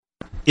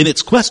In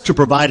its quest to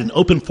provide an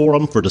open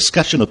forum for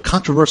discussion of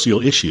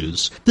controversial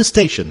issues, this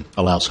station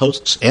allows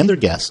hosts and their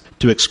guests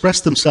to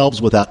express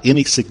themselves without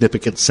any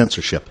significant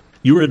censorship.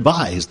 You are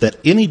advised that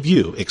any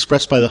view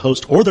expressed by the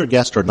host or their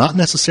guest are not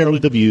necessarily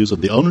the views of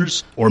the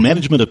owners or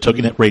management of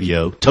TogiNet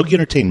Radio, Togi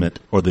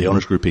Entertainment, or the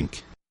Owners Group,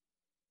 Inc.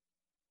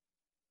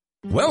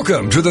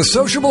 Welcome to The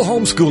Sociable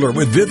Homeschooler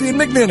with Vivian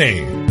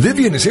McNinney.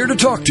 Vivian is here to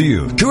talk to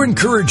you, to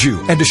encourage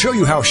you, and to show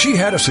you how she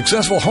had a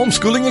successful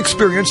homeschooling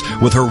experience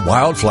with her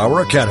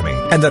Wildflower Academy,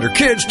 and that her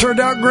kids turned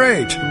out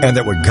great, and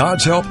that with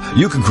God's help,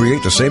 you can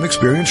create the same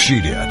experience she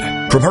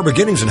did. From her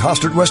beginnings in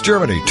Hastert, West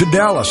Germany, to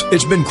Dallas,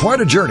 it's been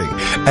quite a journey,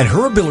 and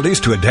her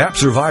abilities to adapt,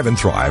 survive, and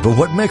thrive are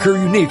what make her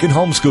unique in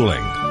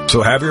homeschooling.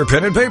 So have your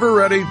pen and paper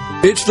ready.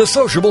 It's The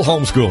Sociable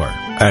Homeschooler.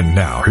 And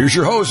now, here's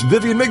your host,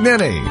 Vivian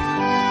McNinney.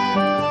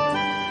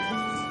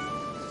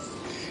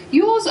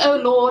 Yours, O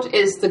Lord,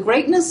 is the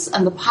greatness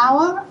and the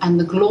power and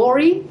the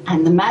glory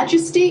and the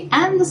majesty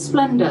and the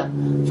splendor,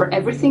 for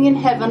everything in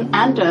heaven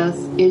and earth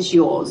is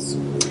yours.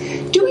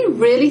 Do we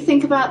really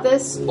think about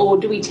this, or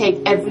do we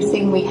take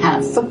everything we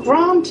have for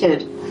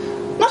granted?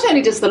 Not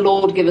only does the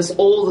Lord give us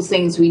all the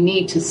things we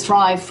need to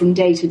thrive from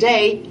day to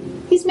day,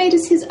 He's made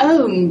us His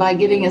own by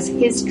giving us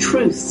His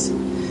truth.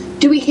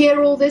 Do we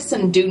hear all this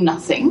and do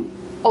nothing,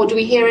 or do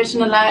we hear it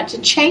and allow it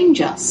to change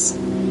us?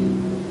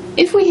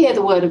 If we hear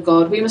the Word of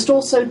God, we must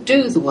also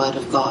do the Word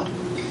of God.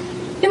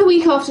 In the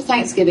week after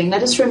Thanksgiving,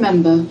 let us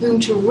remember whom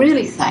to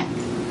really thank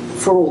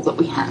for all that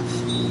we have.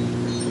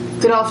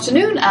 Good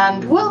afternoon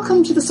and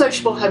welcome to The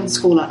Sociable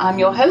Homeschooler. I'm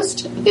your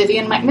host,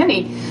 Vivian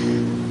McNinney.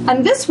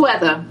 And this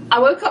weather, I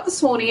woke up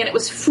this morning and it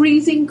was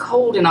freezing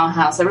cold in our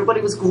house.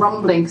 Everybody was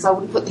grumbling because I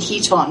wouldn't put the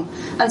heat on.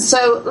 And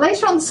so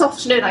later on this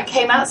afternoon, I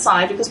came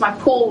outside because my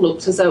pool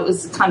looked as though it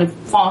was kind of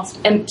fast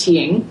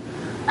emptying.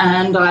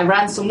 And I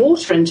ran some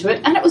water into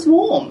it, and it was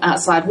warm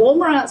outside,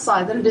 warmer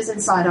outside than it is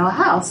inside our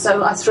house.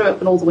 So I threw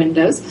open all the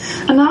windows,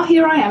 and now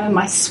here I am in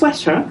my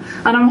sweater,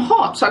 and I'm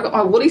hot. So I've got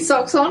my woolly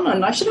socks on,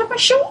 and I should have my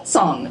shorts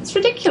on. It's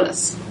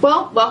ridiculous.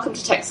 Well, welcome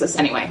to Texas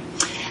anyway.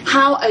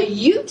 How are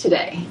you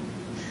today?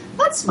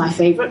 That's my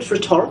favourite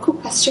rhetorical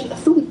question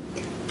of the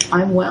week.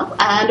 I'm well,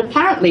 and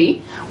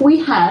apparently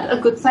we had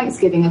a good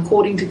Thanksgiving,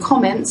 according to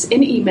comments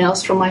in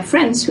emails from my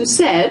friends who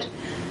said,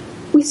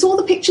 we saw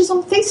the pictures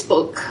on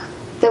Facebook.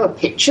 There were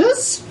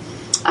pictures.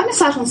 I miss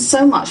out on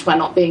so much by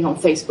not being on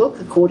Facebook,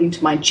 according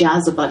to my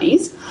jazzer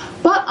buddies,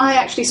 but I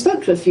actually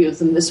spoke to a few of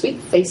them this week,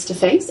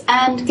 face-to-face,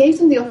 and gave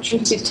them the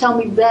opportunity to tell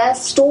me their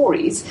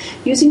stories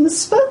using the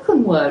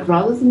spoken word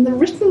rather than the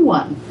written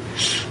one.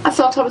 I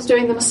felt I was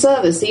doing them a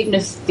service, even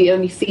if the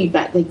only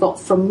feedback they got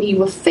from me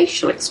were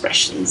facial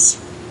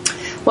expressions.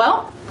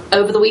 Well,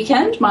 over the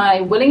weekend,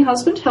 my willing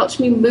husband helped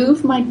me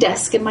move my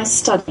desk in my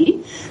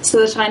study so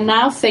that I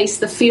now face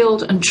the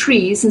field and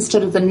trees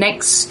instead of the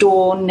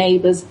next-door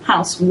neighbour's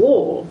house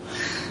wall.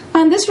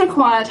 And this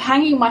required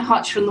hanging my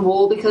hutch from the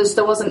wall because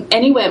there wasn't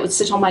anywhere it would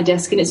sit on my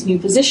desk in its new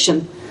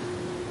position.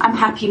 I'm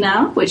happy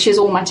now, which is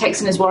all my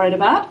Texan is worried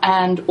about,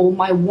 and all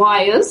my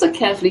wires are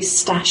carefully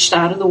stashed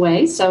out of the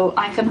way so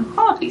I can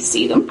hardly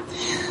see them.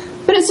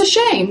 But it's a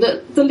shame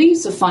that the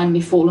leaves have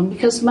finally fallen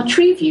because my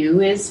tree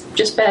view is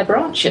just bare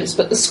branches.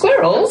 But the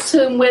squirrels,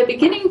 whom we're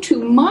beginning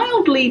to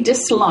mildly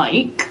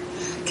dislike,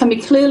 can be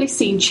clearly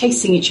seen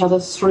chasing each other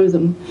through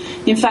them.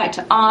 In fact,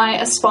 I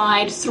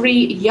espied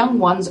 3 young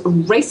ones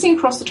racing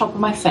across the top of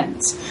my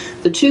fence.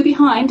 The 2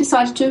 behind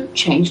decided to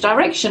change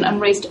direction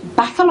and raced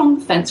back along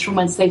the fence from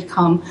whence they'd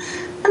come.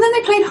 And then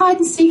they played hide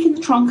and seek in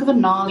the trunk of a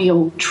gnarly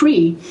old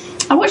tree.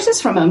 I watched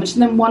this for a moment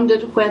and then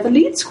wondered where the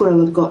lead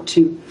squirrel had got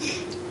to,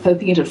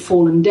 hoping it had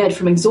fallen dead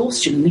from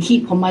exhaustion in the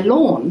heap on my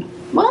lawn.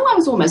 Well, I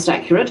was almost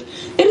accurate.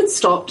 It had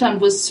stopped and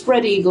was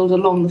spread-eagled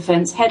along the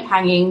fence, head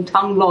hanging,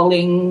 tongue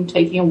lolling,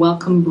 taking a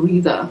welcome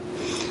breather.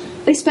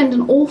 They spend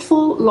an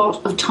awful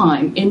lot of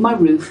time in my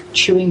roof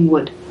chewing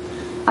wood.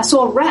 I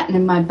saw a rat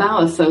in my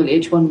bower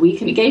foliage one week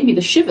and it gave me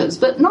the shivers,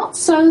 but not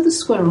so the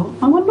squirrel.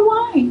 I wonder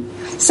why.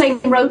 Same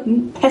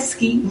rodent,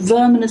 pesky,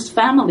 verminous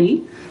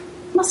family.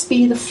 Must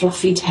be the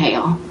fluffy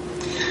tail.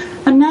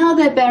 And now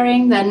they're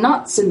burying their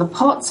nuts in the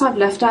pots I've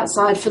left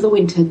outside for the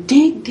winter.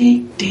 Dig,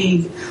 dig,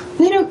 dig.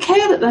 They don't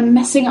care that they're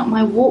messing up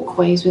my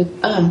walkways with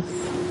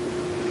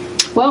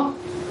earth. Well,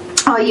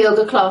 our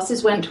yoga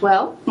classes went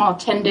well. Our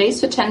 10 days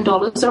for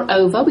 $10 are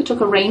over. We took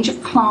a range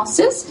of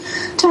classes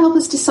to help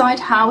us decide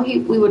how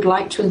we would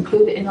like to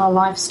include it in our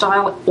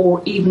lifestyle,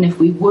 or even if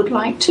we would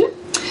like to.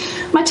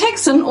 My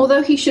Texan,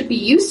 although he should be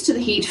used to the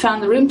heat,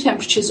 found the room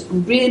temperatures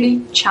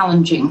really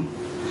challenging.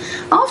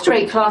 After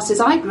 8 classes,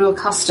 I grew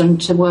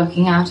accustomed to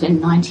working out in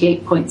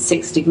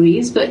 98.6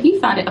 degrees, but he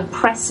found it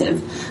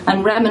oppressive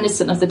and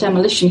reminiscent of the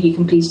demolition he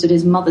completed at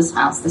his mother's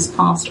house this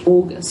past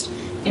August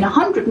in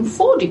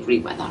 104-degree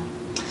weather.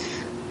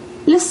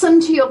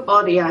 Listen to your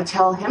body, I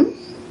tell him.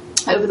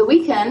 Over the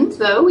weekend,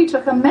 though, we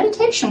took a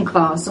meditation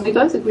class, and we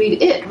both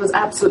agreed it was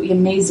absolutely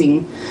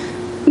amazing.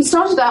 We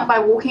started out by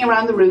walking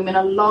around the room in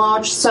a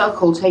large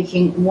circle,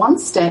 taking 1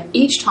 step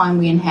each time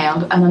we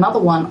inhaled and another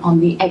one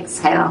on the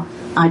exhale.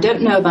 I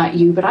don't know about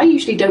you, but I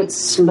usually don't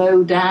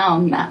slow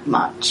down that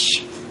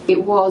much.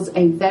 It was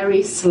a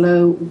very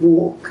slow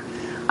walk.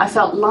 I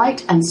felt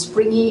light and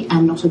springy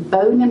and not a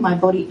bone in my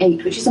body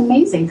ached, which is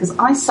amazing because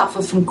I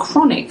suffer from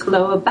chronic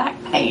lower back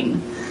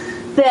pain.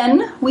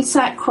 Then we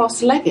sat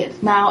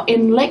cross-legged. Now,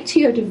 in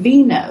Lectio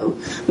Divino,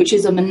 which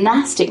is a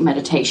monastic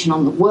meditation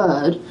on the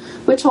Word,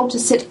 we're told to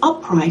sit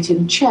upright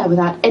in a chair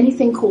without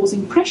anything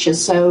causing pressure.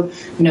 So,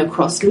 no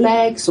crossed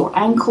legs or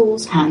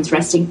ankles, hands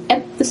resting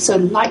ever so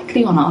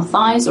lightly on our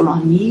thighs or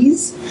our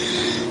knees.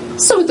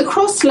 So with the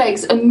crossed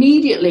legs,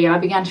 immediately I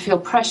began to feel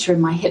pressure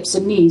in my hips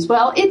and knees.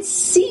 Well, it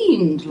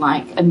seemed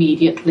like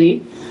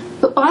immediately,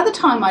 but by the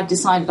time I'd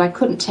decided I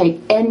couldn't take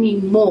any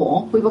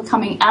more, we were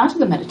coming out of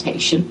the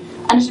meditation,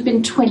 and it had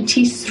been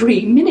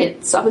 23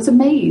 minutes. I was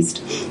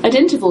amazed. At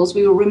intervals,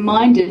 we were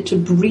reminded to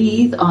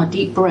breathe our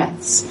deep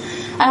breaths.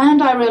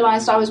 And I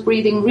realized I was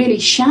breathing really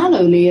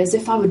shallowly, as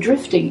if I were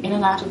drifting in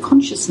and out of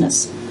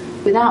consciousness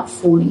without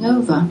falling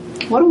over.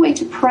 What a way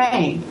to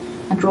pray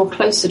and draw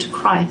closer to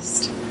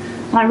Christ.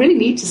 And I really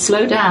need to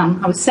slow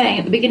down. I was saying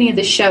at the beginning of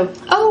this show,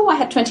 I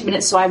had 20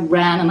 minutes, so I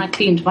ran and I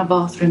cleaned my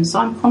bathroom, so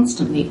I'm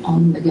constantly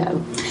on the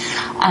go.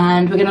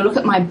 And we're going to look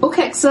at my book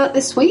excerpt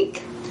this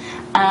week,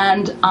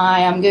 and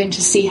I am going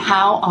to see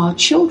how our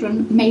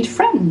children made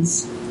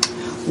friends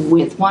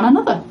with one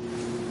another.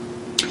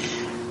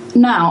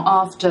 Now,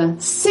 after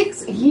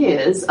 6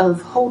 years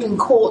of holding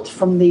court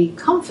from the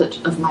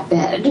comfort of my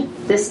bed,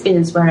 this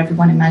is where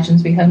everyone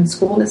imagines we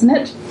homeschool, isn't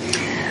it?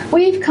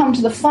 We've come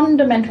to the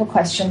fundamental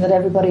question that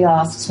everybody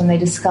asks when they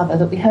discover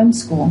that we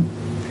homeschool.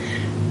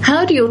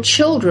 How do your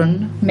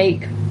children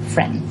make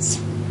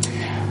friends?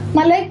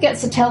 My leg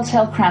gets a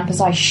telltale cramp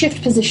as I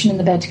shift position in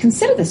the bed to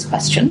consider this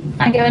question.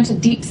 I go into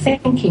deep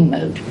thinking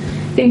mode.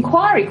 The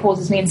inquiry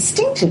causes me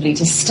instinctively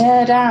to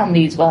stare down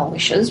these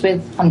well-wishers,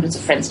 with hundreds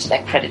of friends to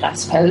their credit, I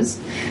suppose,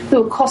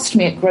 who accost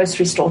me at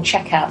grocery store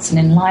checkouts and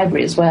in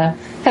libraries where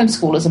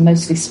homeschoolers are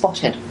mostly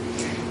spotted.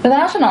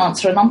 Without an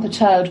answer and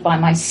unperturbed by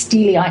my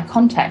steely eye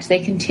contact, they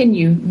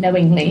continue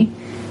knowingly,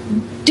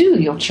 "Do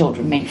your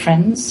children make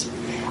friends?"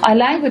 I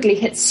languidly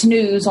hit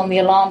snooze on the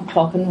alarm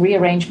clock and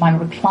rearrange my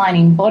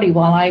reclining body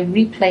while I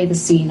replay the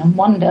scene and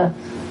wonder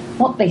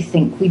what they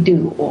think we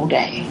do all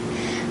day.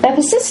 Their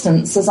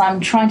persistence as I'm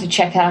trying to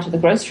check out of the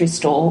grocery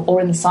store or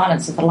in the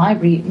silence of the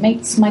library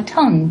makes my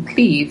tongue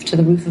cleave to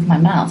the roof of my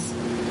mouth.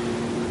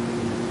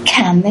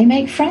 Can they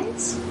make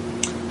friends?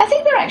 I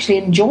think they're actually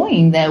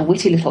enjoying their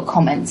witty little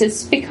comments.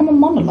 It's become a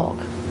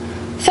monologue.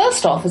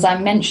 First off, as I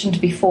mentioned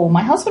before,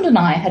 my husband and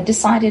I had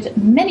decided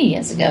many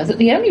years ago that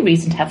the only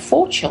reason to have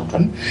 4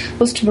 children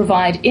was to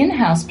provide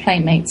in-house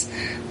playmates,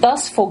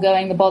 thus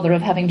foregoing the bother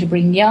of having to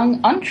bring young,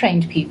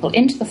 untrained people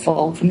into the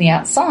fold from the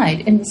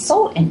outside in the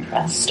sole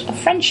interest of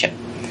friendship.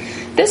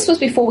 This was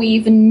before we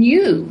even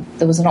knew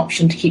there was an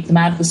option to keep them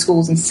out of the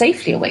schools and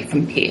safely away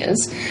from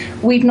peers.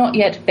 We'd not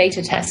yet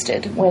beta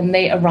tested when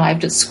they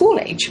arrived at school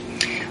age.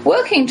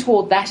 Working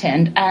toward that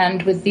end,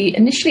 and with the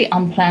initially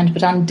unplanned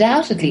but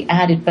undoubtedly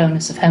added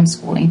bonus of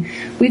homeschooling,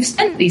 we've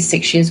spent these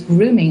 6 years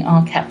grooming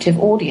our captive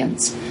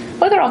audience.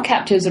 Whether our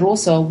captives are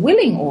also a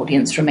willing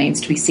audience remains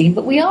to be seen,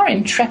 but we are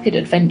intrepid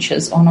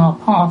adventurers on our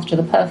path to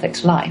the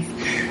perfect life.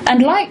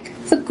 And like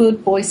the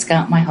good Boy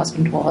Scout my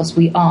husband was,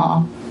 we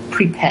are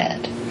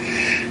prepared.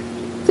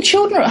 The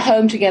children are at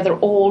home together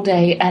all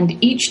day, and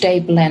each day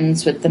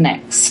blends with the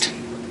next.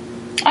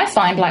 I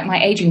find, like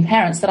my aging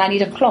parents, that I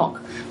need a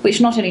clock,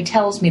 which not only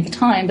tells me the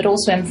time, but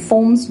also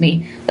informs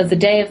me of the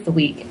day of the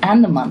week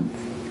and the month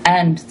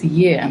and the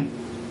year.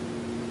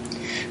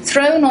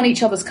 Thrown on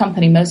each other's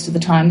company most of the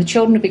time, the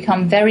children have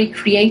become very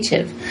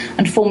creative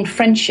and formed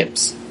friendship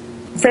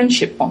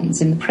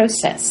bonds in the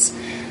process.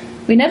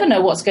 We never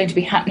know what's going to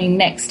be happening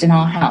next in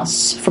our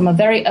house. From a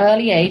very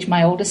early age,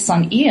 my oldest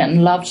son,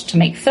 Ian, loved to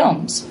make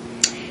films.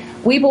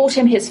 We bought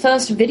him his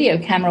first video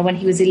camera when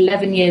he was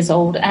 11 years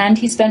old, and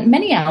he spent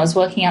many hours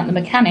working out the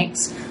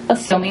mechanics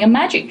of filming a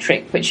magic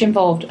trick, which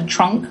involved a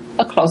trunk,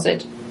 a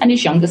closet, and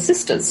his younger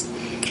sisters.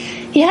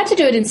 He had to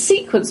do it in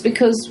sequence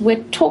because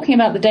we're talking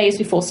about the days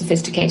before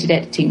sophisticated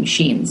editing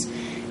machines.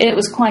 It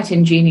was quite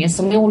ingenious,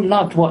 and we all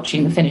loved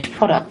watching the finished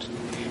product.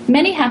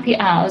 Many happy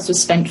hours were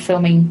spent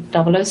filming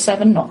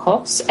 007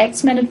 knockoffs,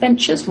 X-Men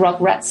adventures,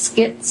 Rugrats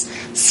skits,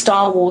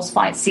 Star Wars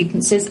fight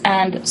sequences,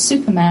 and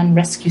Superman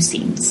rescue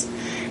scenes.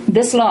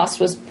 This last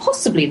was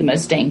possibly the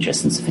most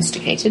dangerous and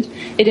sophisticated.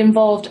 It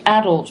involved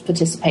adult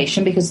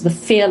participation because of the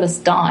fearless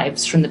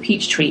dives from the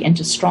peach tree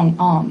into strong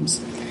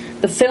arms.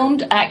 The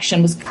filmed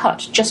action was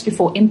cut just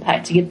before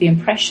impact to give the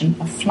impression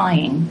of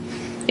flying.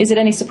 Is it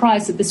any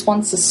surprise that this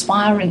once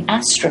aspiring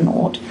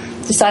astronaut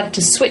decided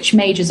to switch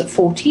majors at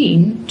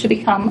 14 to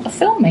become a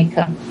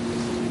filmmaker?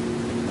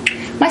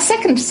 My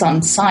second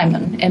son,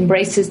 Simon,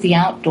 embraces the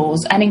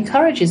outdoors and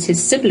encourages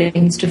his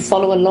siblings to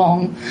follow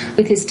along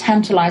with his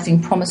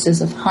tantalizing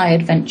promises of high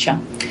adventure.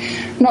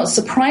 Not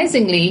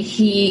surprisingly,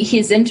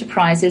 his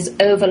enterprises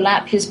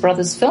overlap his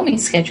brother's filming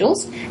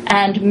schedules,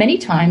 and many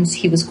times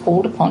he was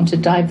called upon to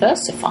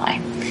diversify.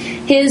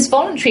 His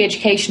voluntary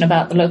education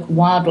about the local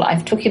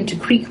wildlife took him to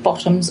creek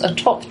bottoms,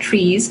 atop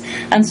trees,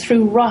 and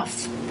through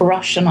rough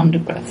brush and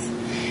undergrowth.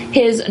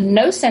 His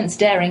no-sense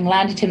daring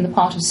landed him the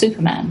part of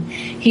Superman.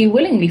 He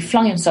willingly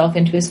flung himself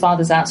into his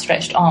father's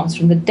outstretched arms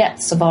from the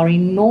depths of our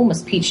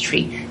enormous peach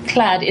tree,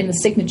 clad in the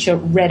signature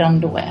red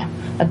underwear,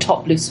 a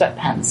top blue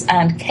sweatpants,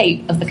 and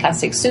cape of the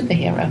classic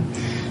superhero.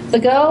 The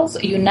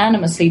girls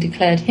unanimously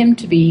declared him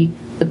to be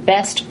the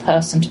best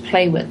person to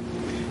play with.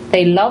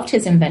 They loved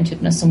his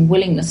inventiveness and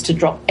willingness to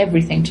drop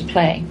everything to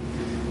play.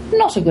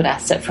 Not a good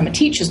asset from a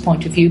teacher's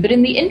point of view, but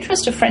in the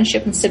interest of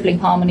friendship and sibling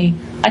harmony,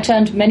 I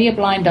turned many a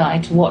blind eye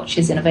to watch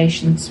his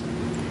innovations.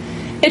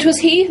 It was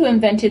he who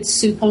invented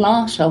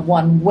Superlata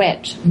one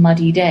wet,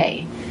 muddy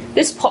day.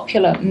 This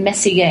popular,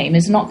 messy game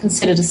is not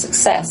considered a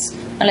success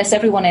unless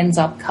everyone ends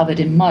up covered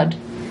in mud.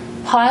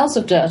 Piles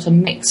of dirt are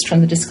mixed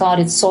from the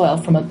discarded soil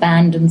from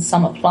abandoned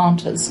summer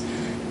planters.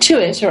 To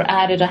it are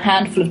added a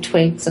handful of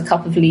twigs, a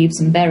cup of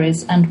leaves and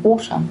berries, and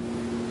water,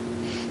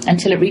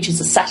 until it reaches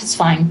a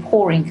satisfying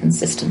pouring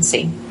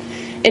consistency.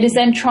 It is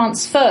then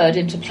transferred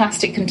into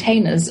plastic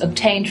containers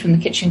obtained from the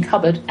kitchen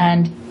cupboard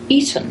and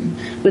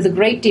eaten with a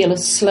great deal of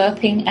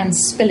slurping and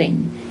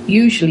spilling,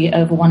 usually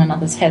over one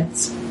another's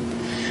heads.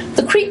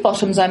 The creek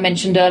bottoms I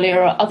mentioned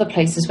earlier are other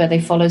places where they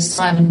followed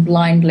Simon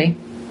blindly.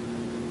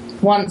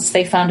 Once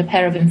they found a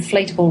pair of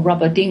inflatable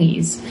rubber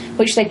dinghies,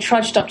 which they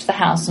trudged up to the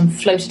house and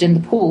floated in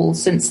the pool,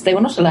 since they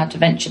were not allowed to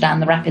venture down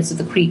the rapids of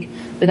the creek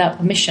without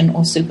permission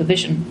or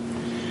supervision.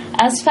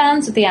 As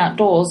fans of the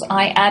outdoors,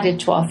 I added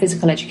to our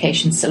physical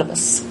education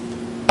syllabus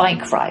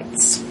bike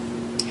rides.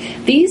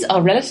 These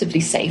are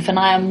relatively safe, and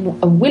I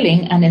am a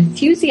willing and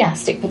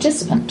enthusiastic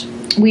participant.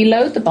 We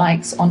load the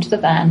bikes onto the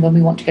van when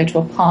we want to go to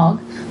a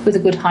park with a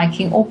good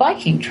hiking or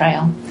biking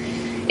trail.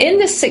 In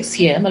this 6th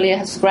year, Malia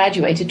has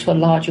graduated to a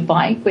larger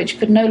bike, which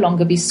could no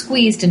longer be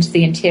squeezed into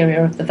the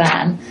interior of the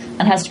van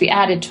and has to be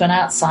added to an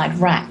outside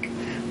rack.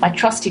 My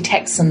trusty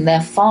Texan, their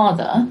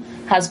father,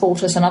 has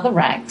bought us another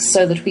rack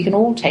so that we can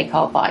all take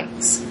our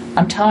bikes.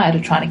 I'm tired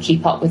of trying to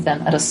keep up with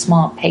them at a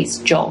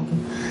smart-paced jog.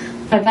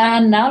 My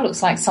van now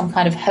looks like some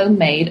kind of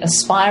homemade,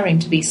 aspiring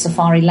to be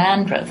safari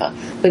Land Rover,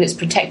 with its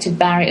protected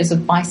barriers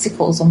of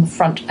bicycles on the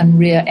front and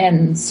rear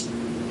ends.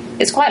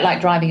 It's quite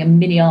like driving a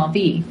mini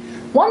RV.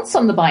 Once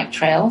on the bike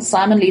trail,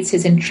 Simon leads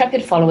his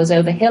intrepid followers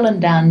over hill and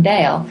down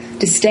dale,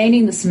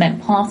 disdaining the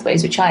cement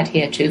pathways which I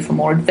adhere to for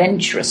more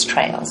adventurous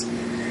trails.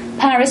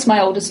 Paris, my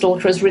oldest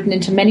daughter, has ridden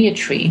into many a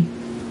tree,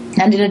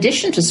 and in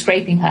addition to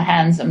scraping her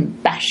hands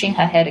and bashing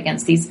her head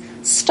against these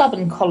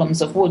stubborn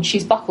columns of wood,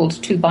 she's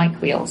buckled 2 bike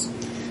wheels.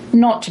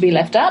 Not to be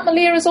left out,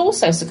 Malia has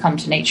also succumbed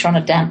to nature on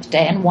a damp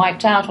day and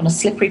wiped out on a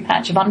slippery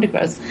patch of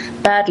undergrowth,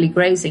 badly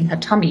grazing her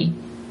tummy.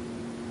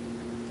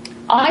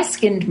 I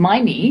skinned my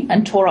knee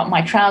and tore up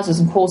my trousers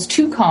and caused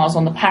 2 cars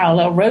on the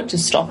parallel road to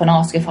stop and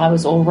ask if I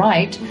was all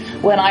right,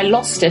 when I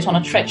lost it on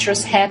a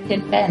treacherous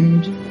hairpin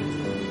bend.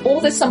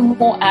 All this and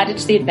more added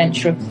to the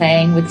adventure of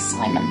playing with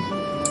Simon.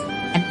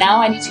 And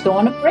now I need to go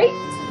on a break,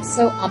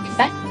 so I'll be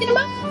back in a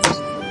moment.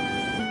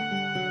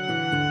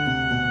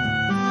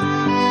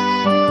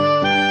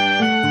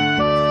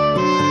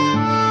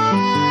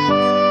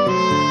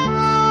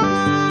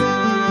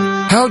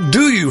 How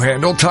do you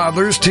handle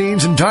toddlers,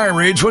 teens, and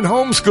tirades when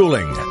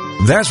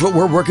homeschooling? That's what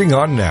we're working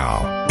on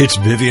now. It's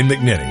Vivian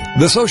McNinney,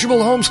 the sociable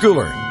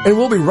homeschooler, and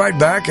we'll be right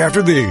back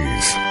after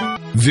these.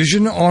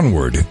 Vision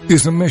Onward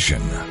is a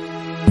mission.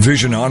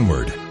 Vision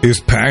Onward is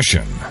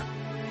passion.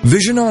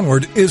 Vision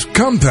Onward is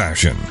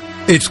compassion.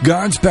 It's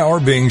God's power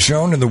being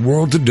shown in the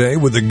world today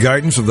with the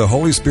guidance of the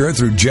Holy Spirit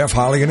through Jeff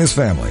Holly and his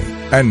family.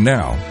 And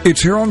now,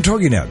 it's here on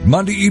TogiNet,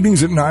 Monday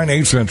evenings at 9,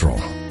 8 Central.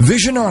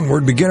 Vision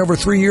Onward began over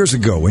 3 years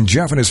ago when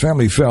Jeff and his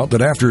family felt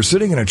that after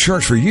sitting in a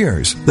church for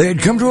years, they had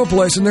come to a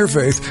place in their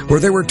faith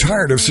where they were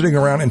tired of sitting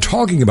around and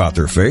talking about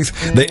their faith.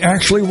 They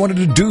actually wanted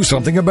to do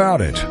something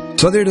about it.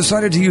 So they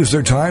decided to use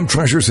their time,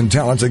 treasures, and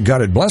talents that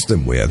God had blessed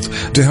them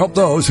with to help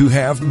those who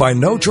have, by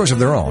no choice of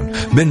their own,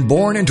 been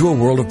born into a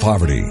world of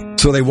poverty.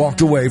 So they walked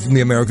away from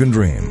the American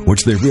dream,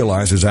 which they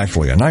realize is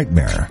actually a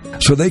nightmare,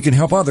 so they can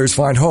help others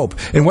find hope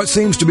in what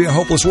seems to be a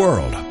hopeless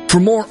world.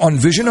 For more on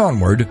Vision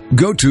Onward,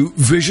 go to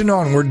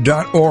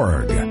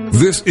visiononward.org.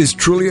 This is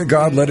truly a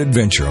God-led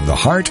adventure of the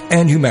heart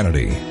and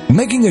humanity,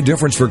 making a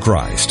difference for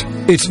Christ.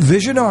 It's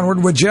Vision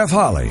Onward with Jeff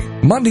Holly,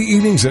 Monday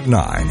evenings at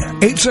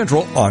 9, 8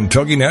 Central on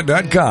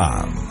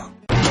TogiNet.com.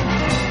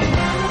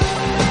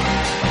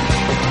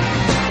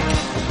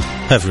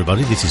 Hey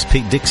everybody, this is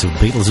Pete Dix of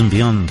Beatles and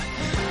Beyond.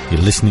 You're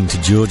listening to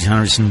George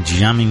Harrison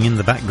jamming in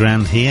the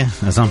background here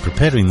as I'm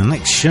preparing the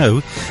next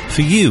show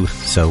for you.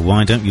 So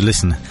why don't you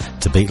listen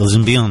to Beatles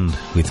and Beyond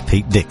with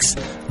Pete Dix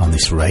on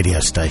this radio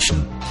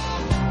station?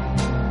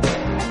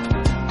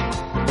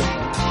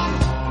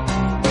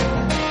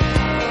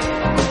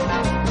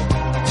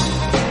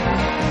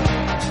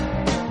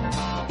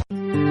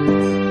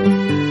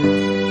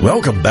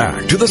 Welcome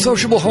back to The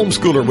Sociable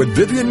Homeschooler with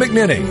Vivian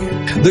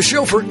McNinney, the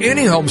show for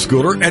any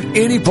homeschooler at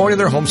any point in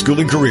their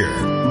homeschooling career.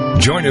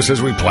 Join us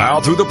as we plow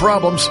through the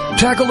problems,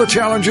 tackle the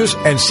challenges,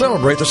 and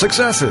celebrate the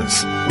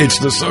successes. It's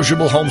The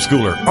Sociable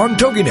Homeschooler on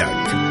TogiNet.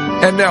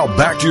 And now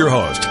back to your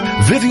host,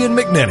 Vivian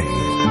McNinney.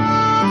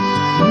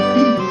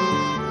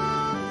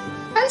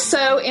 And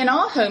so in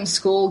our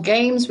homeschool,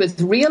 games with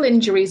real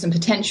injuries and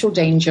potential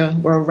danger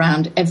were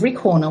around every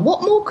corner.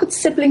 What more could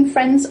sibling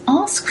friends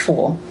ask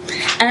for?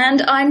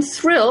 And I'm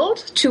thrilled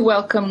to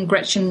welcome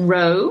Gretchen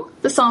Roe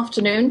this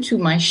afternoon to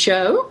my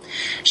show.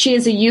 She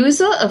is a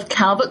user of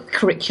Calvert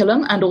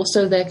curriculum and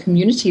also their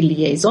community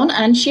liaison,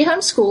 and she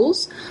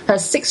homeschools her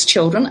 6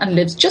 children and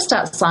lives just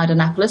outside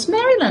Annapolis,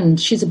 Maryland.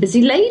 She's a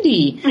busy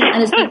lady and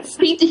has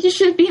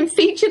been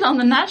featured on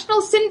the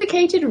national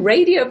syndicated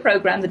radio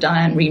program, The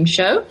Diane Rehm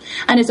Show,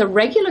 and is a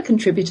regular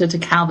contributor to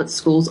Calvert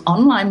School's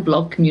online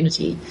blog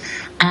community.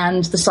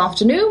 And this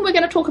afternoon, we're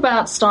going to talk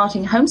about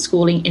starting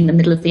homeschooling in the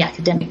middle of the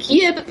academic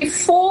year. But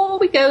before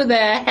we go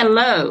there,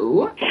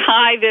 hello.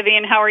 Hi,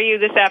 Vivian. How are you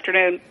this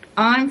afternoon?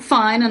 I'm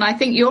fine, and I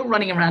think you're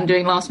running around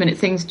doing last-minute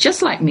things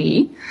just like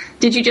me.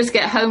 Did you just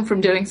get home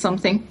from doing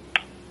something?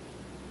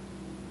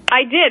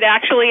 I did,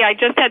 actually. I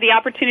just had the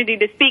opportunity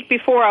to speak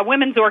before a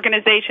women's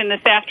organization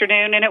this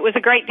afternoon, and it was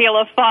a great deal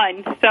of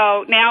fun.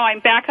 So now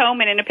I'm back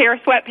home and in a pair of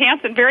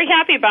sweatpants and very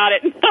happy about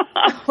it.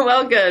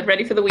 Well, good.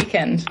 Ready for the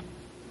weekend.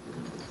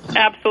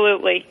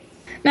 Absolutely.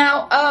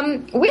 Now,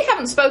 we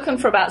haven't spoken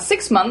for about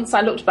 6 months.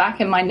 I looked back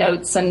in my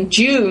notes, and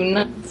June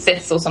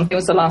 5th or something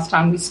was the last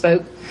time we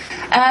spoke.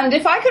 And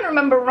if I can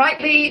remember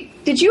rightly,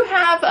 did you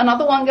have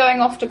another one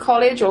going off to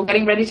college or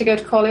getting ready to go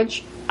to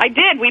college? I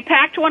did. We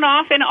packed one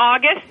off in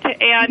August,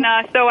 and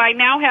so I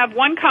now have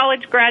 1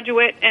 college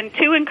graduate and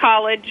 2 in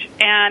college,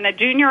 and a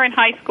junior in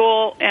high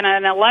school, and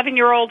an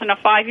 11-year-old and a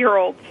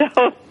 5-year-old.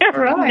 So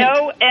there's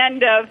no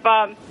end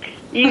of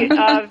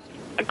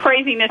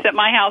craziness at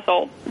my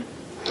household.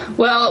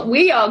 Well,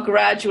 we are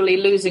gradually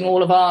losing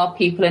all of our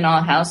people in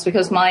our house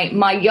because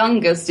my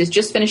youngest is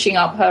just finishing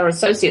up her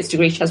associate's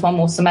degree. She has 1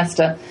 more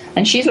semester,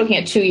 and she's looking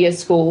at 2-year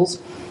schools.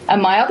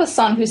 And my other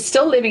son, who's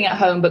still living at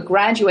home but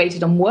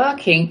graduated and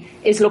working,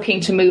 is looking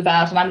to move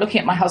out. And I'm looking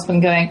at my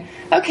husband going,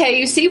 okay,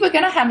 you see, we're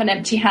going to have an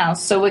empty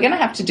house, so we're going to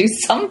have to do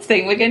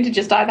something. We're going to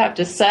just either have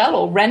to sell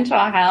or rent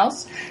our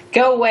house,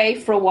 go away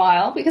for a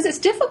while, because it's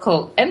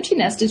difficult. Empty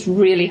nest is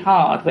really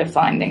hard, we're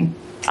finding.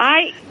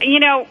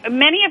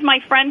 Many of my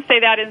friends say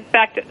that. In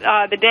fact,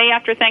 the day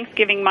after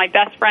Thanksgiving, my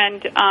best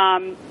friend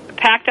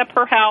packed up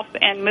her house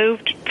and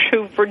moved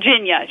to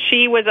Virginia.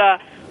 She was a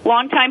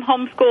longtime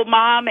homeschool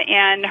mom,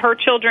 and her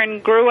children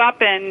grew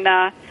up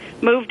and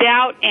moved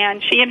out,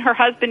 and she and her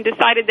husband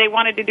decided they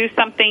wanted to do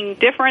something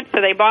different,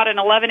 so they bought an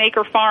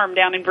 11-acre farm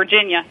down in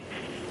Virginia,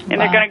 and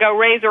they're going to go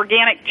raise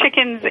organic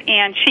chickens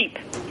and sheep.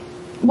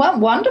 Well,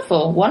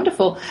 wonderful,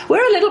 wonderful.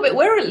 We're a little bit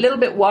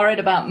worried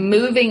about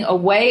moving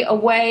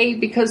away,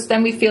 because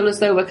then we feel as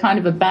though we're kind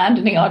of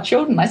abandoning our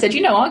children. I said,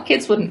 our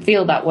kids wouldn't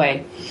feel that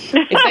way.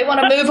 If they want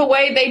to move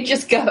away, they'd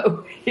just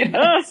go.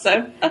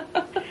 So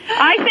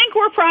I think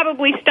we're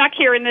probably stuck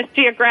here in this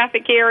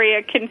geographic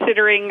area,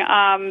 considering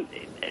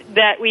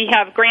that we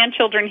have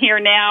grandchildren here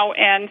now,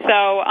 and so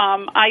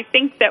I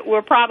think that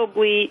we're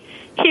probably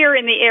here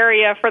in the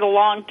area for the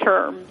long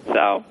term.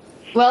 So.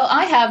 Well,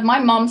 my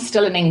mom's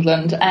still in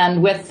England,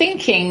 and we're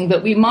thinking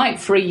that we might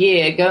for a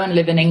year go and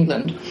live in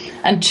England.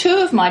 And 2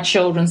 of my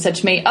children said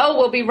to me, oh,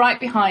 we'll be right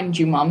behind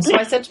you, Mum. So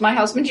I said to my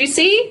husband, you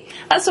see,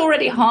 that's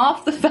already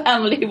half the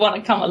family who want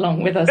to come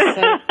along with us.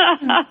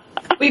 So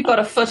we've got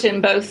a foot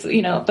in both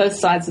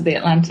sides of the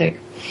Atlantic.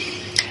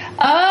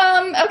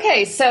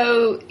 Okay,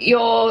 so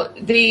you're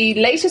the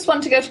latest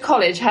one to go to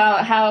college.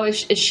 How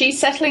is she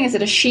settling? Is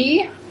it a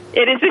she?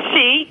 It is a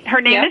she. Her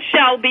name is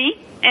Shelby.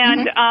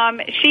 And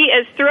she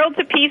is thrilled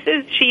to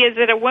pieces. She is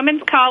at a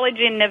women's college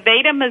in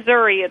Nevada,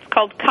 Missouri. It's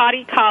called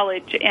Cotty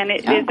College, and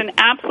it is an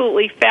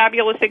absolutely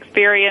fabulous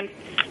experience.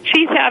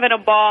 She's having a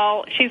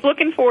ball. She's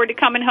looking forward to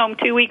coming home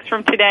 2 weeks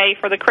from today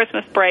for the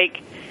Christmas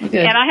break. Good.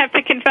 And I have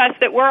to confess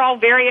that we're all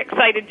very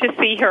excited to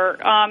see her.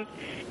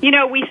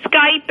 We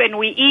Skype and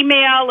we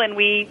email and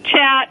we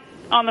chat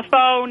on the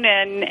phone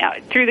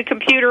and through the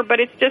computer,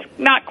 but it's just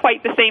not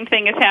quite the same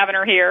thing as having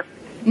her here.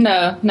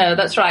 No,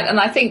 that's right. And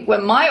I think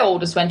when my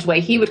oldest went away,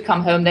 he would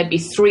come home, there'd be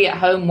 3 at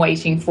home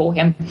waiting for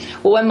him.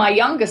 Well, when my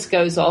youngest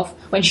goes off,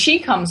 when she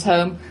comes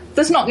home,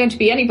 there's not going to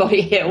be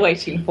anybody here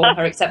waiting for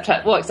her except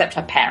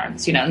her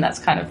parents, and that's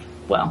kind of,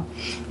 not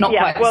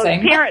quite the same.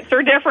 Well, parents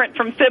are different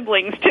from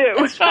siblings,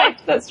 too.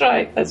 That's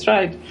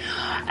right.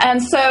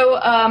 And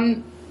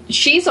so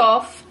she's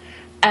off.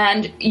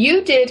 And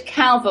you did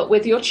Calvert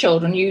with your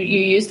children. You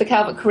used the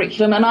Calvert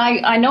curriculum. And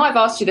I know I've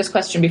asked you this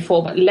question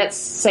before, but let's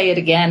say it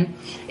again.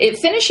 It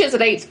finishes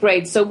at 8th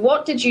grade. So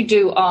what did you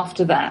do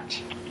after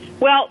that?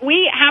 Well,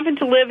 we happen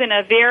to live in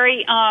a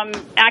very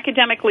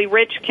academically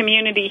rich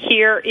community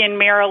here in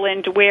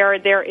Maryland where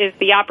there is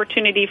the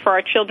opportunity for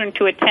our children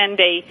to attend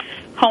a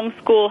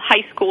homeschool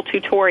high school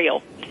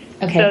tutorial.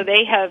 Okay. So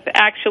they have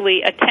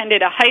actually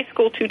attended a high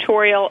school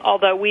tutorial,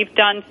 although we've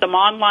done some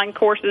online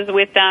courses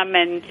with them,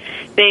 and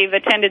they've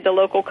attended the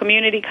local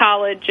community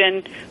college,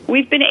 and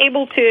we've been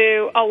able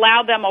to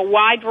allow them a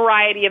wide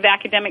variety of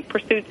academic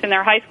pursuits in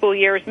their high school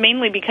years,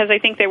 mainly because I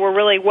think they were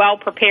really well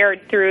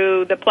prepared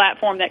through the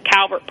platform that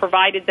Calvert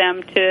provided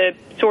them to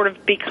sort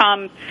of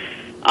become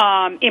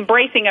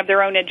embracing of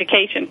their own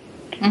education.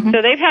 Mm-hmm.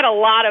 So they've had a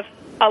lot of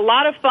a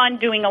lot of fun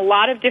doing a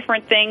lot of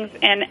different things,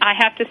 and I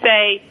have to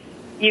say,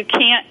 you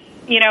can't,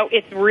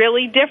 it's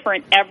really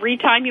different. Every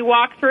time you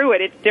walk through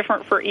it, it's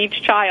different for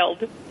each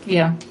child.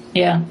 Yeah,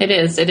 it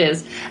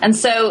is. And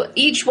so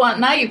each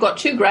one, now you've got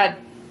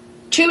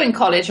two in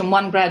college and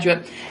one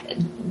graduate.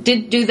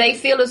 Do they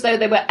feel as though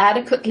they were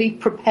adequately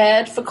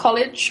prepared for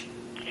college?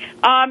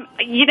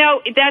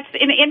 That's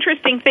an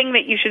interesting thing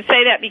that you should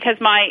say that,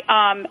 because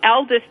my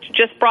eldest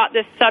just brought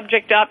this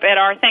subject up at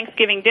our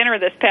Thanksgiving dinner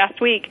this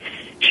past week.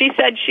 She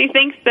said she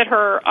thinks that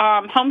her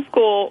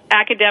homeschool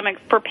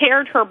academics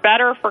prepared her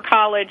better for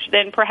college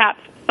than perhaps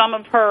some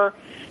of her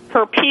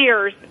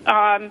peers.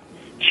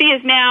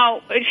 She's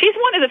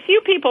one of the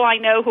few people I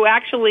know who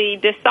actually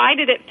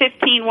decided at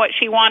 15 what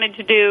she wanted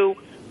to do,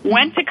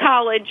 went to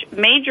college,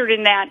 majored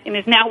in that, and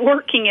is now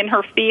working in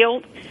her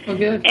field. Oh,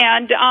 good.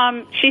 And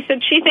she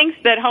said she thinks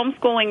that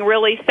homeschooling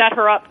really set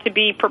her up to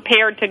be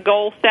prepared to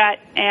goal set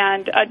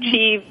and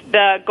achieve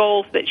the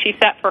goals that she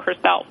set for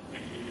herself.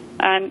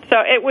 And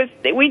so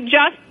we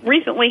just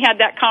recently had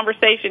that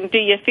conversation. Do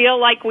you feel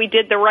like we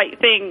did the right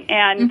thing?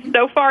 And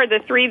so far, the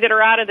three that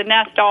are out of the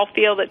nest all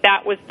feel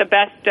that was the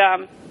best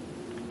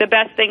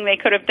thing they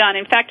could have done.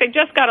 In fact, I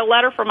just got a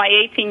letter from my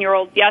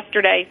 18-year-old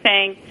yesterday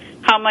saying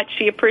how much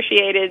she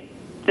appreciated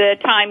the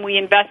time we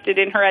invested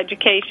in her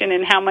education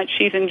and how much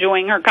she's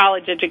enjoying her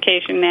college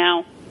education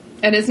now.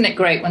 And isn't it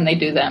great when they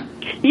do that?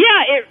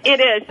 Yeah, it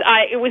is.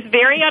 It was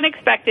very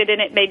unexpected, and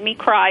it made me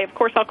cry. Of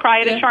course, I'll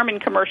cry at a Charmin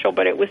commercial,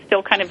 but it was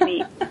still kind of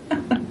neat.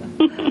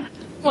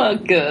 Well,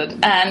 good.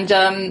 And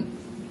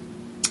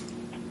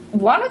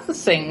one of the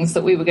things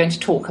that we were going to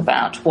talk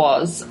about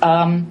was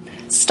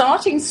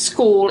starting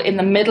school in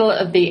the middle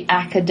of the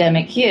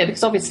academic year,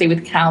 because obviously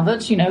with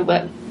Calvert,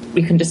 where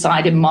we can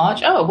decide in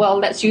March,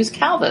 let's use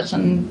Calvert,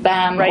 and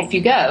bam, right. Off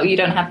you go. You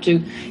don't have to,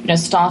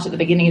 start at the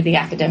beginning of the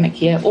academic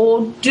year,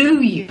 or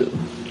do you?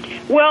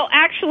 Well,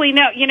 actually,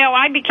 no.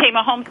 I became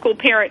a homeschool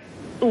parent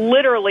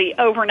literally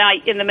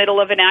overnight in the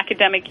middle of an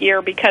academic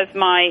year because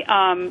my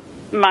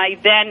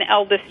then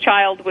eldest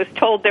child was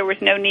told there was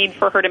no need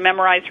for her to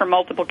memorize her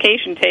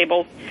multiplication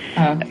tables.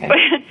 Okay.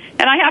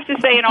 And I have to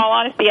say, in all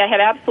honesty, I had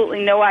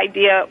absolutely no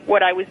idea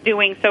what I was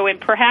doing, so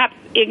perhaps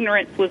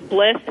ignorance was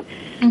bliss.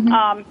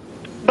 Mm-hmm.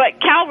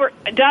 But Calvert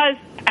does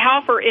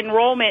offer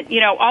enrollment,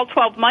 all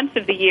 12 months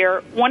of the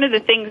year. One of the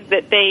things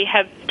that they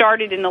have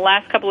started in the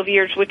last couple of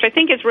years, which I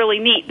think is really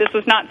neat, this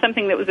was not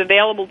something that was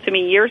available to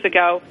me years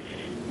ago,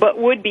 but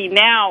would be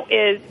now,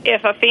 is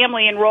if a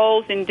family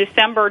enrolls in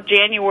December,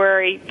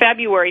 January,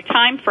 February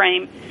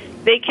timeframe,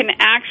 they can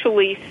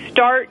actually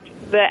start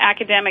the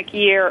academic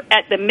year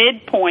at the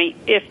midpoint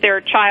if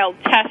their child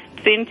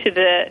tests into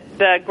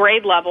the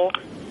grade level.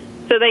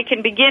 So they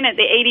can begin at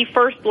the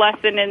 81st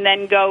lesson and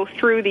then go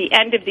through the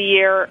end of the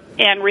year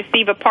and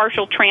receive a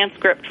partial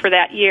transcript for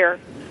that year,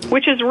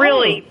 which is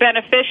really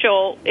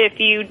beneficial if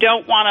you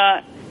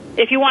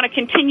want to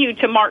continue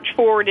to march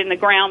forward in the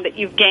ground that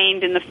you've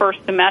gained in the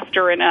first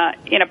semester in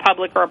a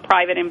public or a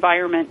private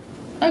environment.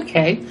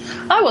 Okay.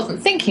 I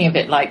wasn't thinking of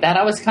it like that.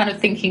 I was kind of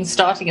thinking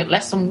starting at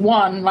lesson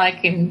 1,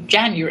 like in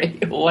January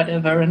or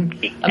whatever. And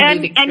we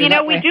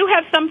do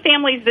have some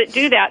families that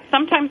do that.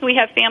 Sometimes we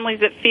have families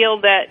that feel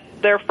that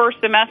their first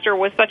semester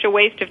was such a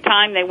waste of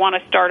time, they want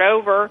to start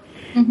over.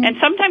 Mm-hmm. And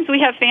sometimes we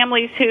have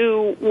families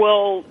who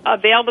will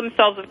avail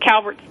themselves of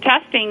Calvert's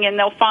testing, and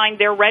they'll find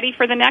they're ready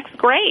for the next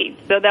grade.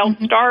 So they'll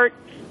start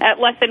at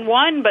lesson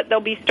 1, but they'll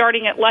be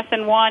starting at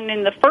lesson 1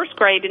 in the first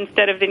grade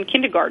instead of in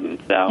kindergarten.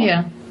 So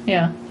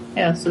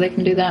yeah, so they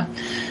can do that.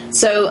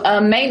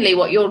 So mainly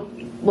what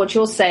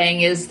you're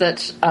saying is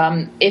that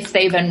if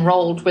they've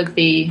enrolled with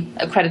the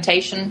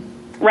accreditation,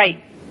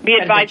 right, the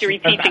advisory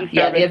teaching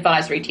service, the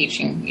advisory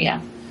teaching,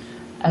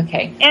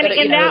 okay. And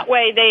in that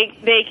way,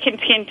 they can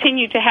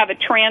continue to have a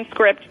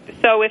transcript.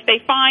 So if they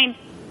find,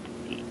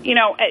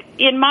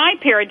 in my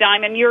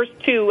paradigm, and yours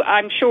too,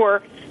 I'm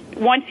sure,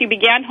 once you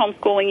began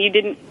homeschooling, you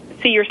didn't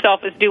see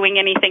yourself as doing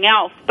anything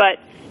else. But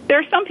there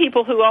are some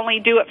people who only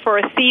do it for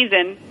a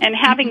season, and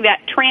having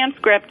that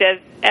transcript as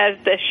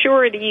the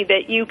surety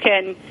that you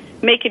can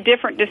make a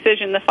different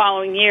decision the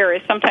following year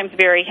is sometimes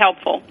very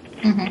helpful.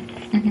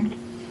 Mm-hmm.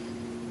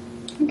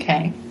 Mm-hmm.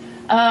 Okay.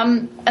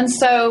 And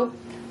so,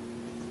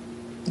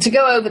 to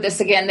go over this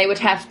again, they would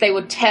test, they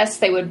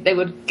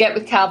would get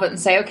with Calvert and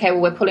say, okay,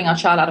 well, we're pulling our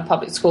child out of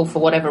public school for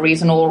whatever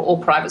reason, or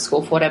private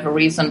school for whatever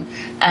reason,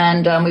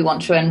 and we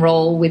want to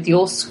enroll with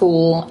your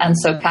school. And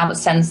so Calvert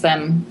sends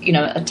them,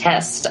 a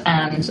test,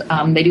 and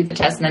they do the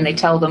test, and then they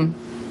tell them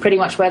pretty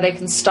much where they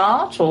can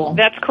start. Or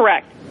that's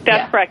correct.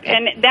 That's correct,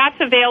 and that's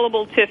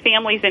available to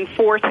families in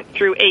 4th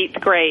through 8th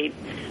grade.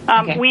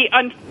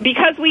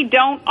 Because we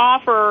don't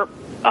offer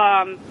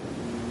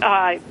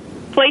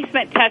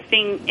placement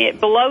testing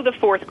below the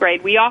 4th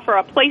grade. We offer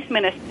a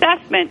placement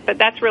assessment, but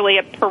that's really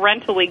a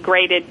parentally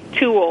graded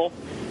tool.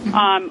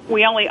 Mm-hmm.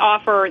 We only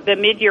offer the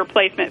mid-year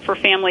placement for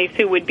families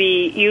who would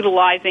be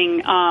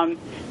utilizing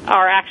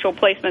our actual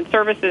placement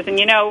services. And,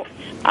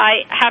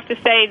 I have to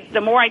say,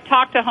 the more I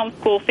talk to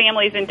homeschool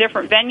families in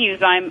different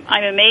venues, I'm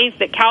amazed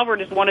that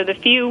Calvert is one of the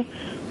few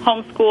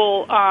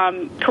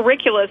homeschool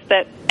curricula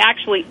that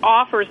actually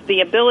offers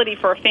the ability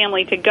for a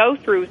family to go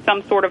through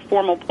some sort of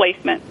formal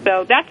placement.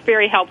 So that's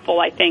very helpful,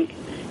 I think.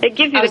 It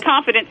gives you the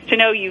confidence to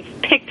know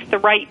you've picked the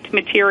right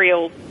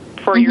materials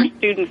for your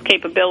students'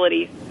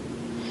 capabilities.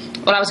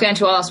 Well, I was going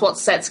to ask what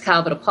sets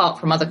Calvert apart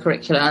from other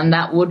curricula, and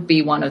that would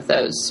be one of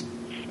those.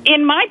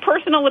 In my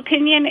personal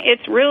opinion,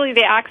 it's really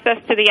the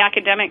access to the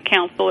academic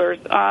counselors.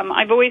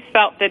 I've always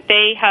felt that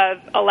they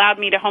have allowed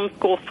me to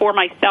homeschool for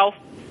myself,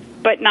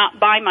 but not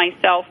by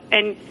myself.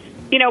 And,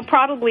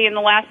 probably in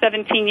the last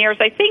 17 years,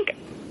 I think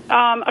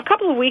a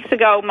couple of weeks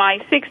ago, my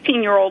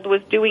 16-year-old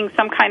was doing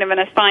some kind of an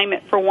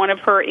assignment for one of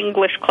her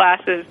English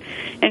classes,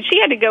 and she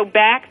had to go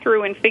back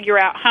through and figure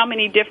out how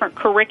many different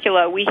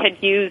curricula we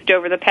had used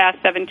over the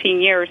past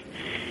 17 years.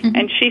 Mm-hmm.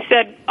 And she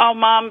said, "Oh,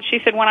 Mom," she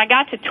said, "when I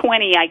got to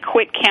 20, I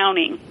quit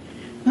counting."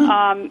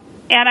 And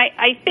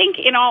I think,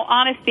 in all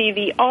honesty,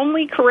 the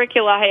only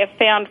curricula I have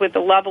found with the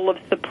level of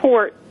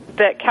support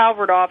that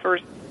Calvert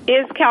offers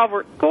is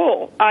Calvert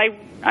School. I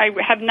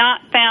have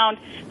not found,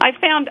 I've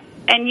found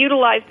and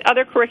utilized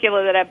other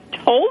curricula that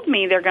have told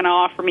me they're going to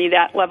offer me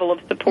that level of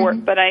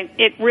support, but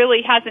it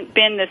really hasn't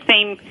been the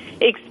same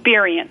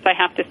experience, I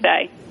have to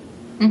say.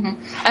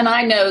 Mm-hmm. And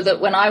I know that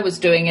when I was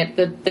doing it,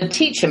 the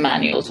teacher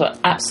manuals were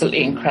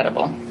absolutely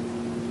incredible.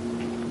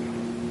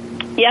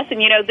 Yes,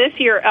 and this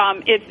year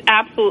it's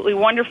absolutely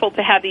wonderful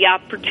to have the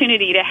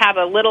opportunity to have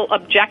a little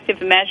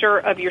objective measure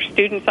of your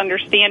students'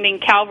 understanding.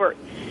 Calvert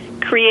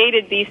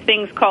created these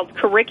things called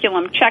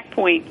curriculum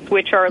checkpoints,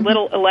 which are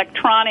little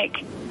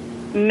electronic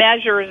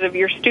measures of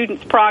your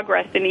students'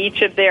 progress in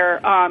each of their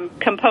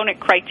component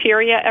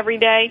criteria every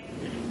day.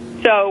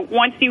 So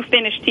once you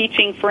finish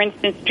teaching, for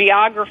instance,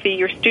 geography,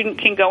 your student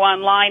can go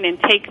online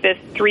and take this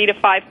 3 to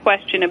 5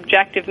 question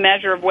objective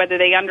measure of whether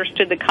they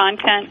understood the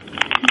content.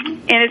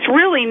 And it's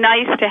really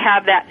nice to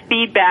have that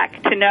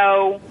feedback, to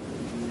know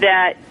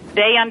that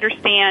they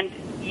understand,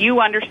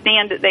 you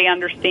understand that they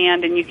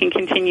understand, and you can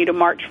continue to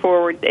march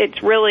forward.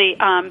 It's really,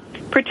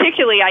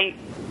 particularly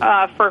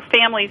for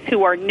families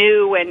who are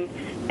new and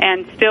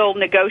still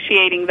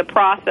negotiating the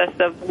process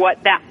of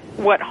what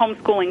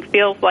homeschooling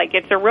feels like.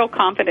 It's a real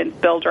confidence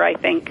builder, I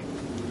think.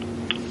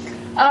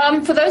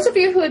 For those of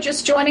you who are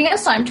just joining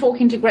us, I'm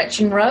talking to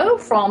Gretchen Roe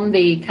from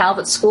the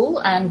Calvert School,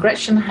 and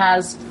Gretchen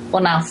has,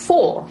 now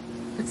 4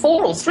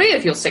 or 3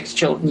 of your 6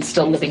 children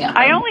still living at home.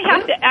 I only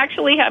have to,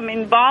 I'm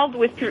involved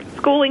with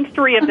schooling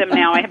 3 of them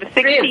now. I have a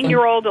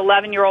 16-year-old,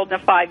 11-year-old,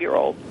 and a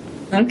 5-year-old.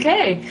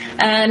 Okay.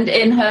 And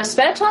in her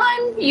spare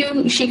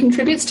time, she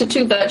contributes to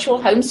 2 virtual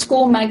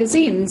homeschool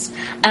magazines.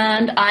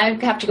 And I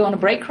have to go on a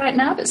break right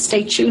now, but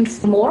stay tuned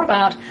for more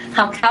about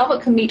how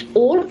Calvert can meet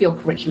all of your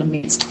curriculum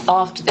needs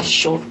after this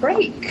short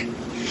break.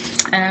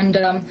 And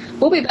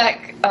we'll be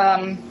back,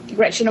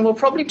 Gretchen, and we'll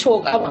probably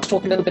I want to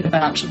talk a little bit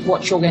about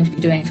what you're going to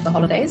be doing for the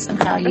holidays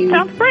and how you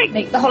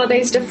make the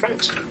holidays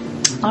different.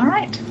 All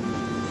right.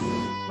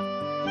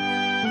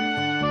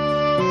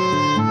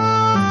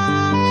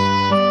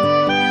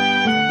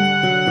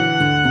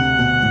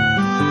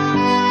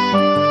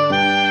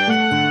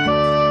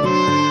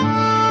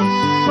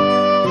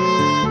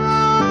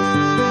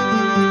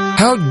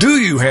 How do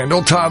you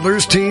handle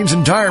toddlers, teens,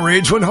 and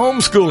tirades when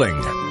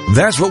homeschooling?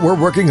 That's what we're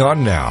working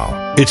on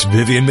now. It's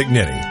Vivian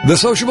McNinney, the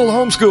sociable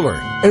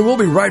homeschooler, and we'll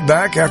be right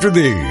back after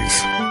these. The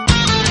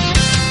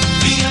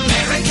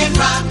American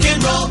Rock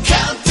and Roll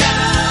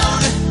Countdown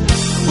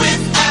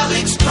with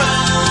Alex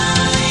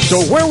Price.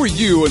 So where were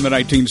you in the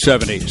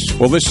 1970s?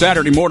 Well, this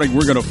Saturday morning,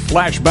 we're going to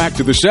flash back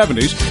to the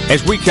 70s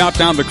as we count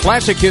down the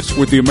classic hits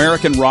with the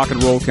American Rock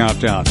and Roll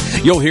Countdown.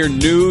 You'll hear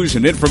news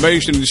and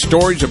information and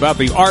stories about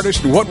the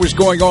artist and what was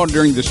going on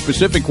during the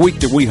specific week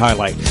that we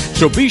highlight.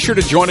 So be sure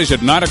to join us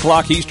at 9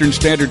 o'clock Eastern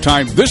Standard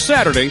Time this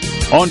Saturday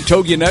on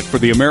TogiNet for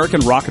the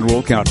American Rock and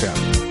Roll Countdown.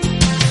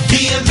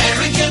 The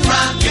American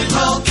Rock and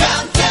Roll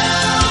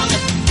Countdown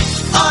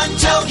on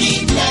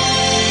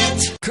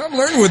TogiNet. Come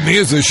learn with me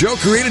is the show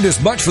created as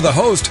much for the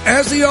host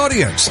as the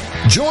audience.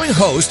 Join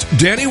host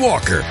Danny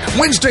Walker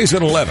Wednesdays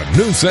at 11,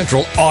 noon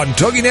Central on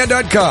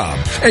TogiNet.com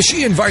as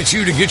she invites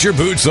you to get your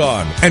boots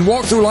on and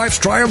walk through life's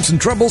triumphs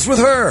and troubles with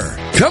her.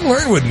 Come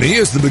learn with me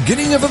is the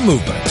beginning of a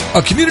movement,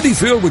 a community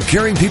filled with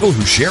caring people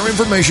who share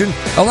information,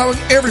 allowing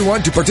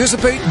everyone to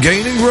participate,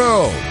 gain, and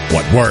grow.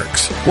 What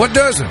works? What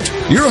doesn't?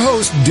 Your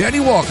host, Danny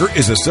Walker,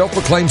 is a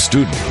self-proclaimed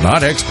student,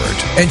 not expert,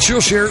 and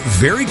she'll share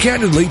very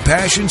candidly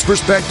passions,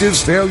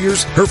 perspectives,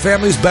 failures, her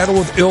family's battle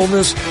with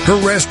illness, her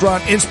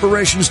restaurant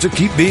inspirations to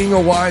keep being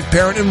a wife,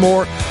 parent, and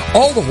more,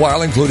 all the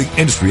while including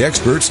industry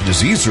experts,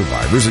 disease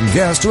survivors, and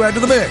guests to add to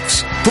the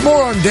mix. For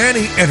more on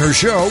Danny and her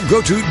show,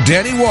 go to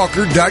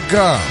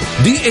DannyWalker.com,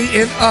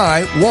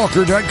 DANI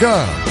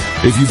Walker.com.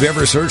 If you've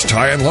ever searched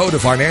high and low to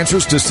find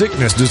answers to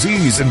sickness,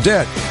 disease, and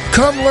debt,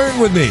 come learn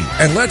with me,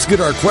 and let's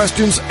get our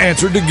questions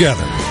answered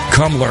together.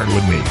 Come learn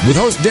with me with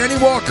host Danny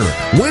Walker,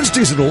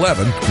 Wednesdays at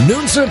 11,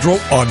 noon Central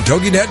on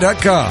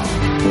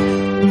TogiNet.com.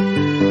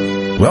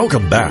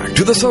 Welcome back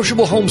to The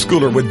Sociable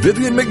Homeschooler with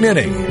Vivian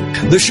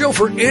McNinney, the show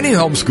for any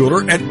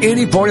homeschooler at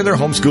any point in their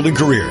homeschooling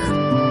career.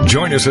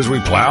 Join us as we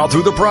plow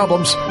through the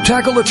problems,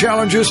 tackle the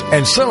challenges,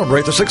 and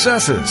celebrate the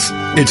successes.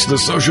 It's the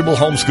Sociable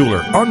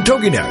Homeschooler on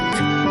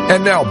TogiNet.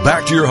 And now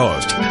back to your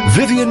host,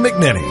 Vivian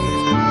McNinney.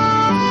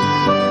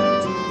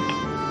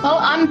 Well,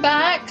 I'm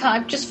back.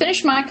 I've just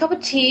finished my cup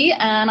of tea,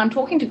 and I'm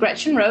talking to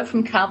Gretchen Roe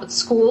from Calvert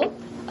School.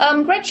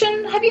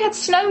 Gretchen, have you had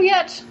snow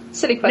yet?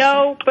 Silly question.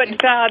 No, but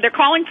they're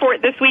calling for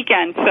it this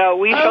weekend, so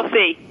we shall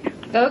see.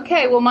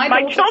 Okay, well,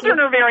 my children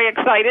are very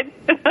excited.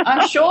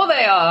 I'm sure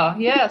they are.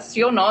 Yes,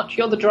 you're not.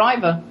 You're the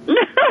driver.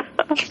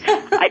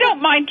 I don't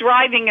mind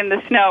driving in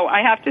the snow.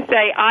 I have to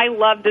say, I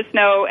love the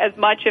snow as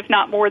much, if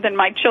not more, than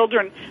my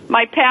children.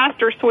 My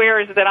pastor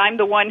swears that I'm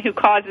the one who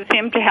causes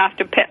him to have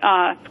to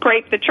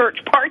scrape the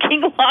church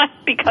parking lot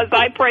because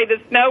I pray the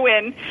snow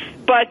in,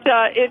 but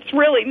it's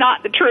really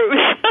not the truth.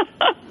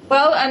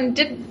 Well, and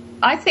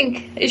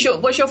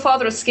was your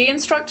father a ski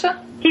instructor?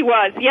 He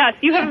was, yes.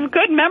 You have a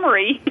good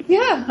memory.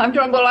 Yeah,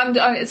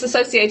 it's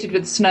associated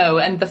with snow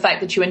and the fact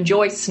that you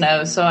enjoy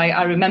snow, so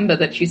I remember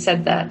that you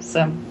said that.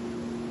 So,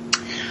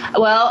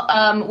 well,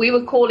 we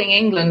were calling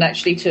England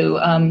actually to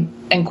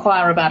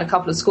inquire about a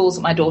couple of schools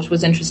that my daughter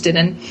was interested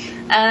in,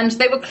 and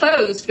they were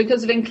closed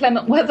because of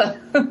inclement weather.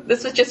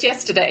 This was just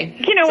yesterday.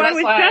 You know, so I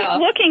was just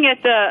looking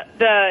at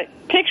the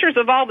pictures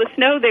of all the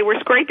snow they were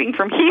scraping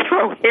from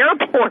Heathrow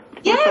Airport.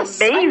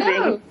 Yes, amazing. I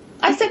know.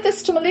 I said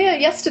this to Malia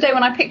yesterday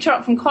when I picked her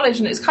up from college,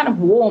 and it's kind of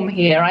warm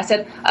here. I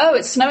said, oh,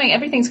 it's snowing,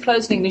 everything's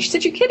closed in England. She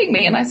said, you're kidding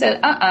me. And I said,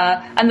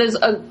 And there's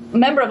a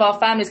member of our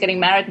family is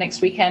getting married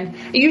next weekend.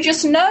 You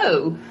just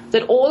know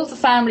that all of the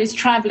families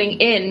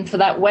traveling in for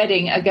that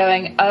wedding are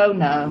going, oh,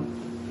 no.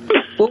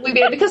 Will we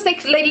be able, because they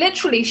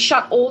literally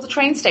shut all the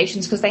train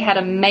stations because they had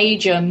a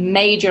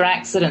major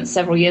accident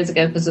several years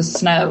ago because of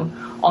snow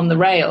on the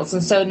rails.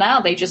 And so now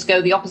they just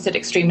go the opposite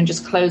extreme and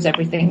just close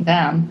everything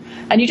down.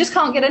 And you just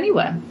can't get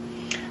anywhere.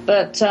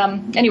 But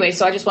anyway,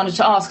 so I just wanted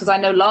to ask, because I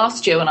know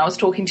last year when I was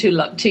talking to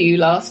you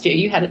last year,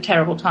 you had a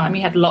terrible time.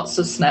 You had lots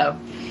of snow.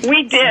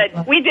 We did.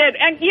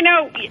 And, you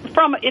know,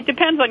 it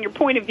depends on your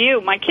point of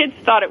view. My kids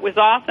thought it was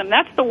awesome.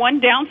 That's the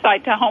one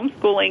downside to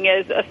homeschooling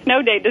is a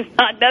snow day does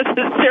not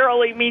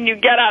necessarily mean you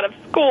get out of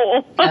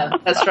school. No,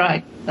 that's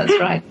right. That's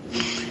right.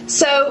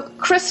 So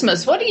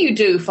Christmas, what do you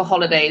do for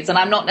holidays? And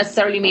I'm not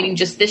necessarily meaning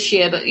just this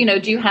year, but, you know,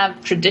 do you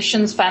have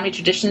traditions, family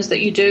traditions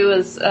that you do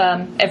as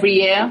every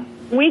year?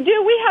 We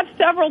do. We have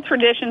several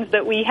traditions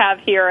that we have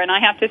here, and I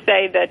have to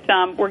say that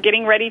we're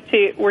getting ready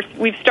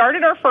we've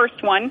started our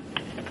first one.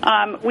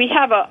 We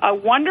have a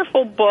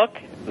wonderful book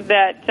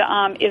that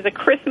is a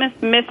Christmas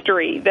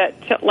mystery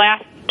that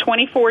lasts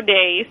 24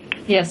 days.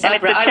 Yes, and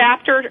it's a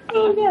chapter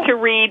to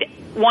read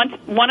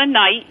one a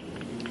night.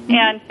 Mm-hmm.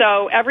 And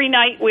so every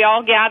night we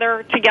all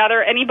gather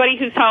together, anybody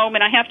who's home,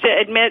 and I have to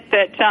admit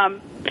that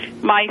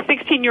my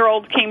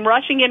 16-year-old came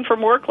rushing in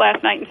from work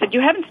last night and said, you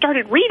haven't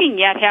started reading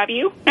yet, have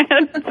you?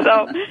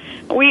 So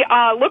we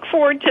look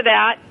forward to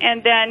that.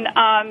 And then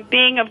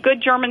being of good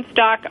German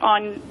stock,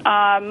 on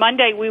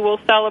Monday we will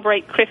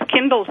celebrate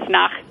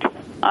Christkindlesnacht,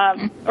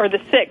 or the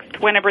 6th,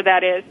 whenever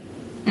that is.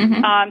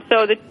 Mm-hmm.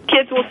 So the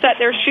kids will set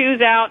their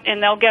shoes out,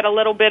 and they'll get a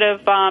little bit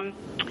of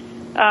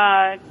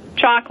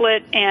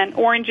chocolate and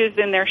oranges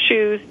in their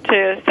shoes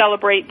to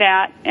celebrate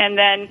that. And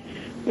then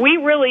we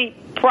really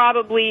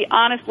probably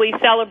honestly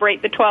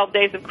celebrate the 12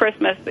 days of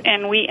Christmas,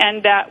 and we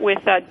end that with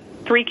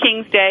Three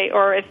Kings Day,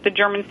 or as the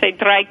Germans say,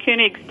 Drei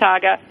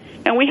Königstage,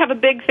 and we have a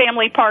big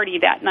family party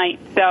that night.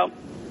 So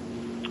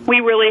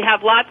we really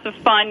have lots of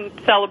fun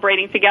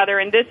celebrating together,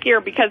 and this year,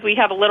 because we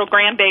have a little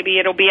grandbaby,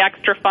 it'll be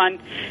extra fun.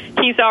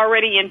 He's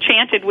already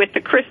enchanted with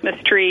the Christmas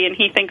tree, and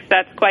he thinks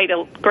that's quite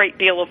a great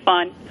deal of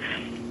fun.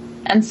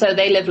 And so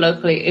they live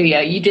locally.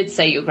 Yeah, you did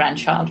say your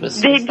grandchild was.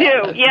 They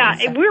do, yeah.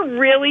 So. We're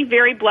really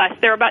very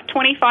blessed. They're about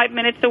 25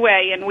 minutes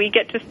away, and we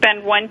get to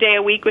spend one day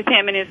a week with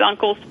him, and his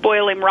uncles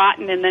spoil him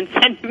rotten and then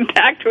send him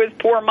back to his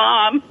poor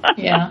mom.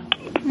 Yeah.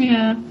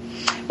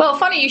 Well,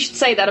 funny you should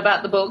say that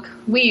about the book.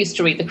 We used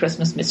to read the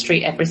Christmas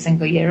mystery every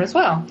single year as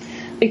well,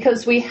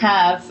 because we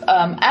have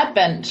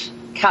Advent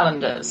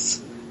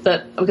calendars.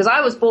 Because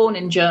I was born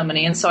in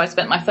Germany, and so I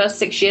spent my first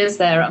 6 years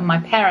there, and my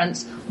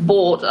parents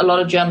brought a lot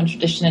of German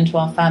tradition into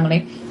our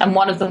family, and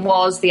one of them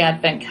was the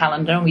Advent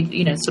calendar, and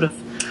we, sort of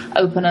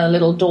open a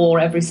little door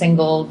every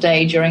single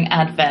day during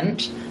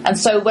Advent. And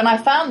so when I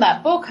found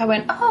that book, I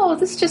went, oh,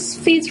 this just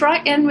feeds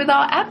right in with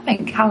our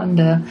Advent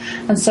calendar.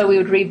 And so we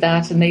would read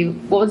that,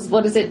 and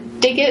what is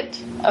it? Dig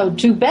it? Oh,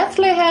 to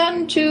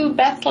Bethlehem.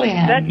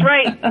 That's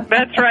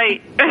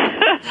right.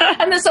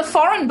 And there's a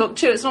foreign book,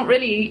 too. It's not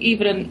really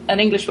even an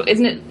English book.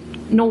 Isn't it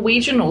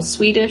Norwegian or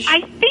Swedish?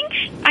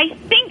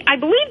 I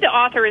believe the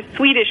author is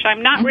Swedish.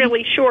 I'm not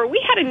really sure. We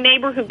had a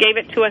neighbor who gave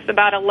it to us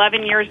about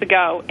 11 years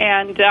ago,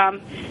 and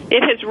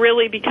it has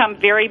really become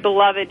very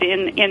beloved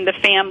in the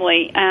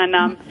family.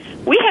 And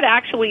we had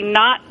actually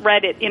not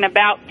read it in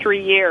about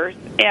 3 years,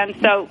 and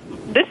so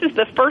this is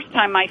the first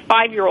time my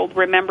 5-year-old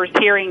remembers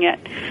hearing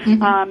it.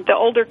 Mm-hmm. The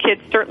older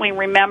kids certainly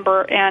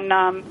remember, and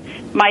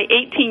my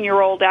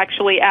 18-year-old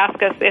actually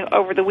asked us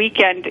over the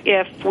weekend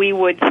if we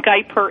would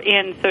Skype her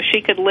in so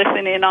she could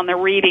listen in on the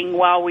reading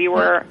while we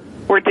were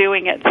we're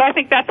doing it. So I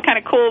think that's kind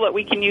of cool that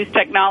we can use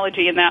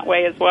technology in that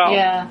way as well.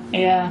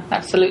 Yeah,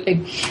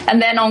 absolutely.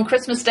 And then on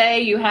Christmas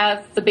Day, you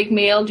have the big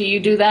meal. Do you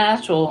do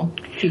that, or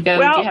do you go?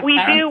 Well, do you have we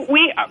parents? do.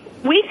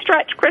 We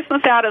stretch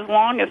Christmas out as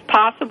long as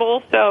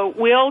possible. So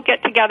we'll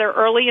get together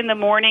early in the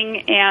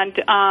morning,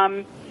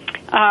 and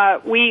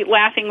we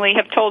laughingly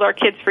have told our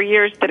kids for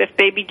years that if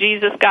baby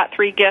Jesus got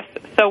 3 gifts,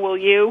 so will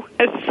you.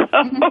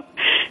 So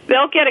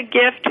they'll get a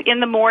gift in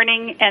the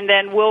morning, and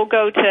then we'll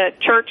go to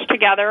church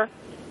together.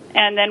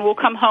 And then we'll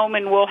come home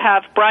and we'll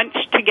have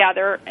brunch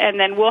together, and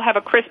then we'll have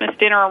a Christmas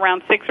dinner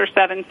around 6 or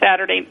 7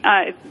 Saturday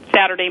night.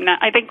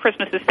 I think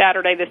Christmas is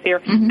Saturday this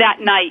year,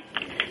 that night.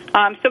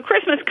 So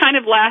Christmas kind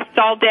of lasts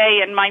all day,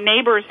 and my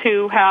neighbors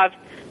who have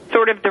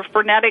sort of the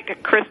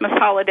frenetic Christmas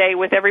holiday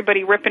with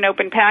everybody ripping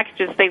open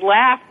packages, they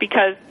laugh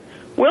because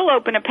we'll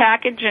open a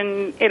package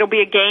and it'll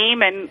be a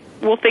game, and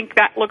we'll think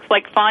that looks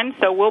like fun,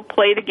 so we'll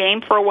play the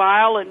game for a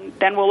while, and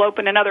then we'll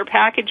open another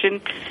package.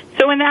 And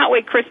so in that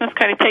way, Christmas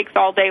kind of takes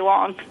all day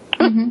long.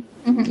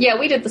 Yeah,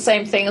 we did the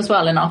same thing as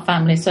well in our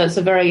family. So it's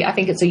I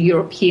think it's a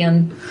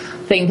European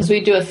thing, because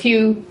we do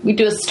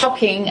a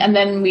stocking, and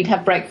then we'd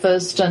have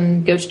breakfast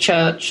and go to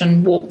church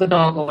and walk the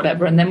dog or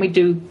whatever, and then we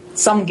do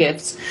some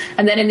gifts.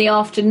 And then in the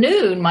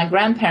afternoon, my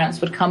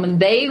grandparents would come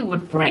and they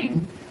would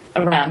bring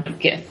a round of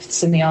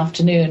gifts in the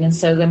afternoon. And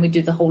so then we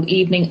do the whole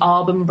evening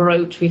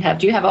Abendbrot.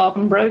 Do you have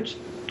Abendbrot?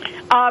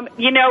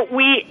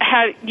 We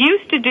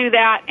used to do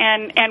that,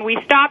 and we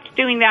stopped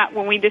doing that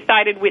when we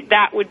decided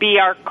that would be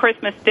our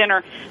Christmas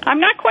dinner. I'm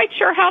not quite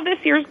sure how this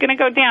year's going to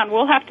go down.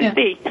 We'll have to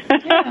see.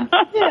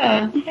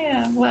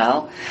 Yeah.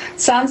 Well,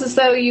 sounds as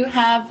though you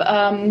have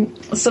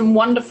some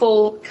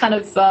wonderful kind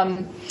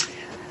of.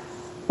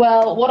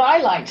 What I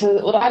like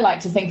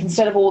to think,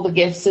 instead of all the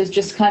gifts, is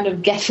just kind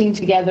of getting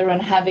together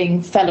and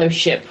having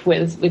fellowship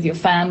with your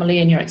family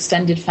and your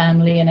extended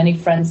family and any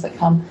friends that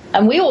come.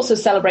 And we also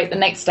celebrate the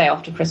next day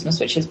after Christmas,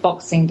 which is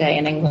Boxing Day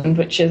in England,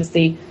 which is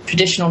the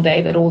traditional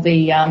day that all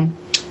the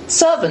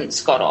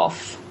servants got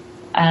off.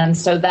 And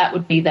so that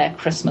would be their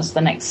Christmas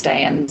the next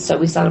day, and so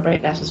we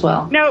celebrate that as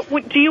well. Now,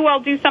 do you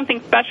all do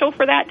something special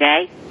for that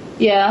day?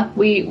 Yeah,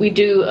 we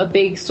do a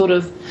big sort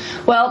of,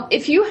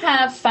 if you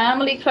have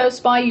family close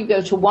by, you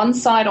go to one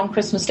side on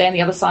Christmas Day and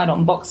the other side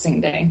on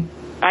Boxing Day.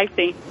 I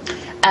see.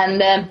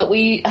 And then, but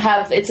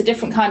it's a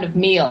different kind of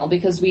meal,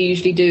 because we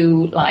usually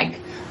do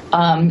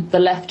the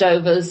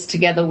leftovers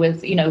together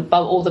with,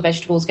 all the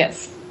vegetables get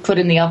put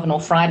in the oven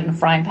or fried in a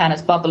frying pan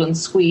as bubble and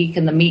squeak,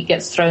 and the meat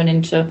gets thrown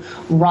into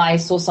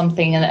rice or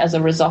something as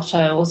a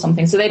risotto or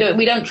something. So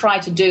we don't try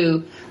to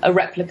do a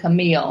replica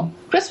meal.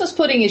 Christmas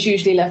pudding is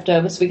usually left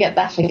over, so we get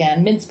that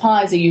again. Mince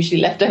pies are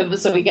usually left over,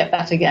 so we get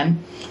that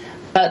again.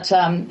 But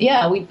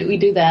we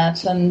do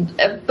that. And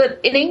but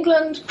in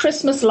England,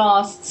 Christmas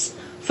lasts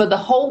for the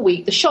whole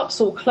week. The shops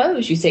all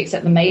close, you see,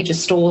 except the major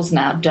stores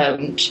now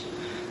don't.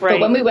 Right.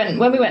 But when we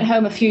went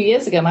home a few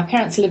years ago, my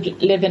parents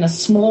live in a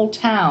small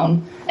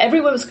town.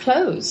 Everywhere was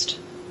closed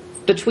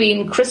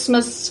between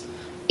Christmas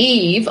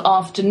Eve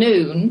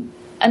afternoon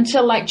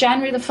until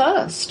January the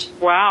 1st.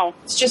 Wow.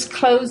 It's just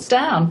closed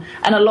down.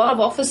 And a lot of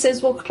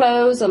offices will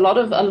close, a lot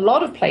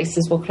of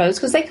places will close,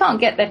 because they can't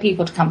get their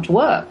people to come to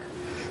work.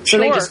 So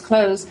they just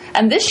close.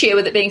 And this year,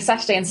 with it being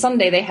Saturday and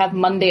Sunday, they have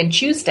Monday and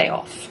Tuesday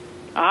off.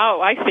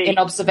 Oh, I see. In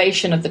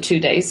observation of the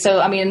 2 days.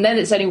 So, and then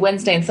it's only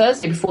Wednesday and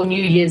Thursday before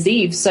New Year's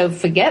Eve, so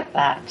forget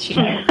that.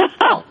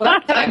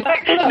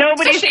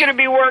 Nobody's going to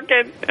be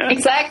working.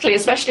 Exactly,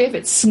 especially if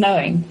it's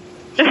snowing.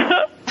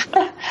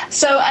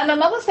 So, and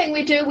another thing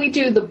we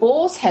do the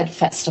Boar's Head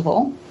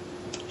Festival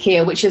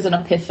here, which is an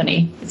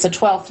Epiphany. It's a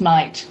 12th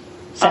night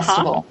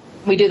festival.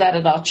 We do that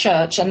at our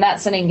church, and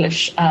that's an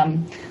English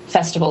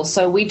festival.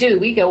 So we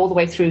go all the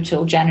way through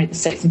till January the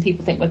 6th, and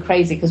people think we're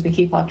crazy because we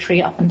keep our tree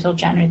up until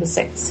January the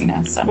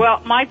 6th, So. Well,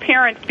 my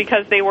parents,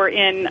 because they were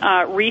in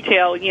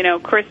retail,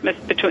 Christmas,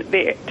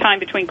 the time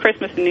between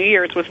Christmas and New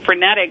Year's was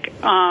frenetic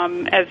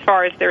as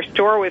far as their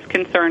store was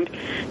concerned.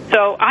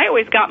 So I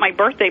always got my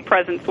birthday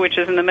presents, which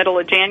is in the middle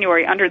of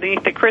January,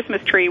 underneath the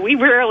Christmas tree. We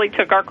rarely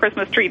took our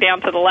Christmas tree down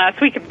to the last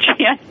week of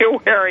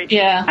January.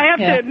 Yeah, I have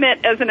to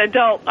admit, as an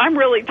adult, I'm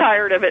really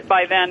tired of it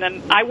by then,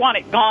 and I want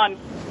it gone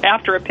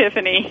after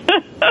Epiphany.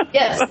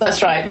 Yes,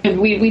 that's right.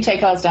 We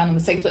take ours down on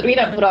the 6th, but we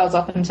don't put ours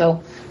up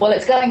until,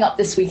 it's going up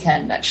this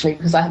weekend, actually,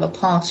 because I have a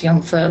party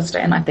on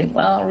Thursday, and I think,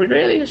 we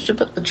really should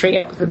put the tree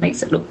up because it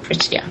makes it look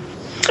prettier.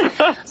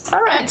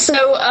 All right,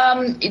 so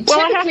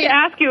I have to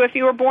ask you, if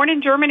you were born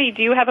in Germany,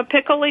 do you have a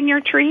pickle in your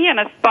tree and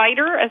a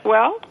spider as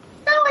well?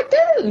 No, I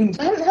don't.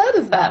 I haven't heard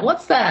of that.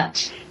 What's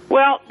that?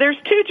 Well, there's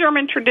 2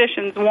 German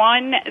traditions.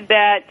 One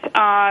that,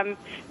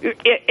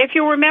 if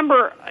you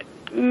remember,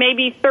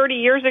 maybe 30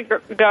 years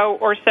ago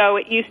or so,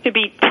 it used to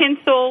be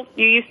tinsel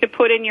you used to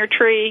put in your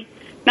tree.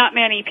 Not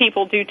many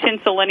people do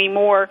tinsel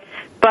anymore,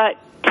 but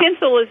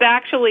tinsel is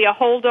actually a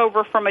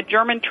holdover from a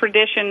German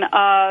tradition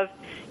of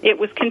it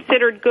was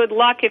considered good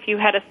luck if you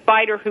had a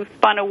spider who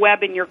spun a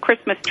web in your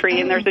Christmas tree,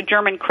 and there's a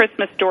German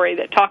Christmas story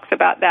that talks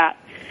about that.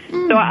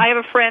 So I have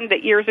a friend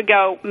that years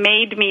ago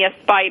made me a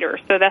spider.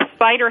 So that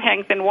spider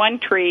hangs in one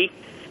tree,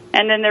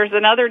 And then there's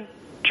another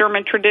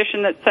German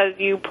tradition that says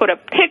you put a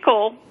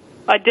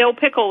dill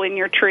pickle in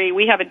your tree.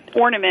 We have an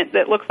ornament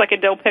that looks like a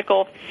dill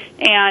pickle,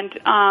 and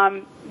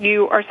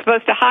you are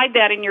supposed to hide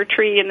that in your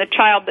tree, and the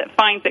child that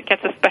finds it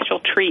gets a special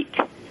treat.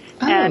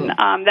 Oh.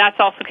 And that's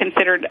also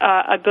considered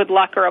a good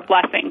luck or a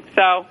blessing.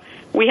 So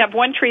we have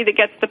one tree that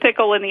gets the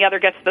pickle and the other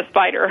gets the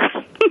spider.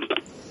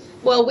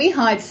 Well, we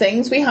hide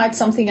things. We hide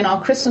something in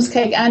our Christmas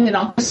cake and in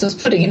our Christmas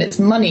pudding, and it's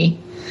money.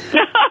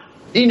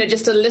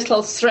 Just a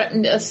little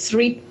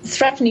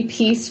threepenny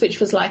piece, which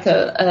was like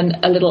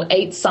a little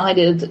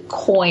 8-sided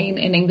coin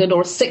in England,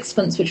 or a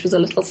sixpence, which was a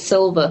little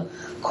silver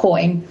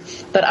coin.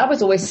 But I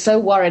was always so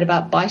worried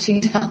about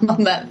biting down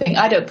on that thing.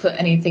 I don't put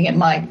anything in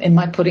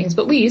my puddings,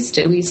 but we used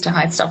to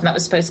hide stuff, and that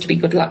was supposed to be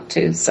good luck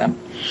too. So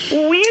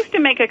we used to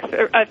make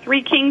a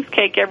Three Kings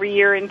cake every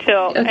year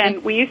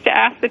and we used to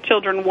ask the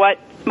children what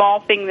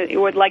small thing that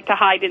you would like to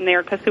hide in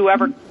there, because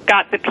whoever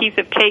got the piece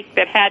of cake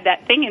that had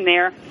that thing in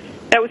there,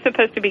 that was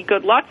supposed to be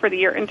good luck for the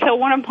year, until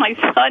one of my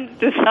sons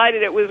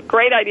decided it was a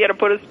great idea to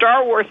put a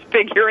Star Wars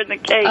figure in the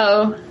cake.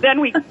 Oh.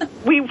 Then we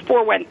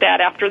forewent that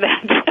after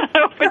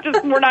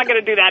that. We're not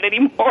going to do that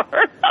anymore.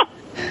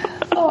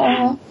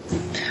 Oh.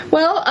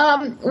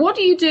 Well, what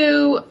do you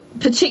do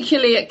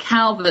particularly at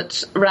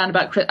Calvert around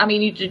about Christmas? I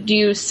mean, do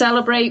you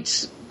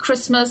celebrate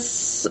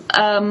Christmas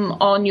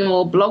on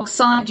your blog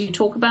site? Do you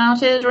talk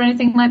about it or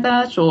anything like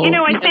that? Or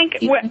I think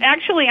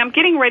actually I'm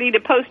getting ready to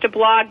post a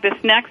blog this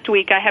next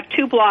week. I have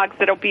 2 blogs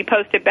that'll be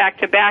posted back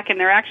to back, and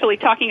they're actually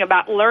talking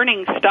about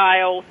learning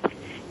styles.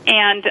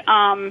 And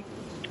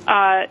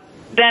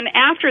then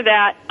after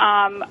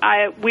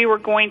that, we were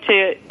going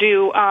to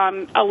do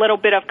a little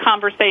bit of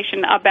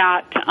conversation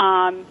about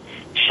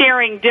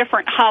sharing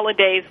different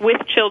holidays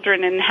with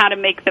children and how to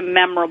make them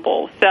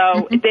memorable.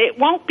 So it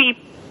won't be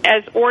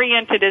as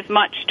oriented as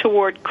much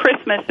toward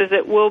Christmas as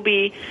it will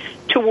be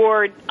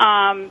toward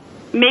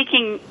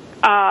making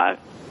a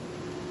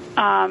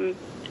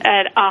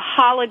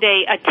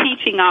holiday a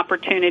teaching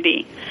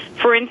opportunity.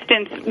 For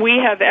instance, we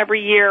have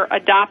every year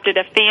adopted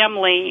a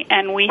family,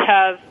 and we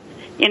have,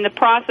 in the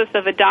process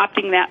of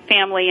adopting that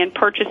family and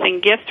purchasing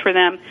gifts for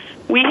them,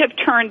 we have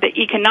turned the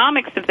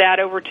economics of that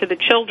over to the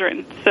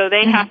children. So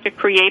they have to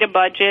create a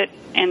budget,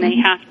 and they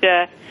have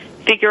to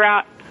figure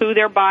out who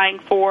they're buying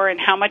for and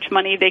how much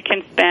money they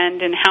can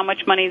spend and how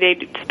much money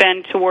they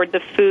spend toward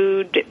the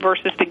food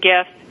versus the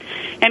gifts.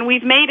 And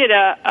we've made it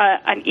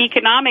an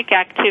economic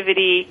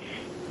activity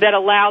that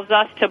allows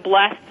us to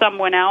bless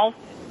someone else.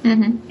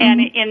 And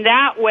in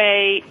that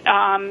way,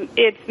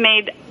 it's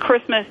made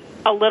Christmas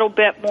a little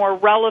bit more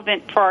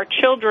relevant for our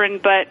children,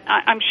 but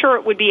I'm sure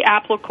it would be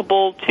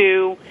applicable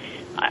to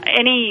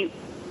any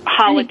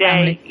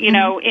holiday, in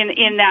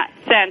that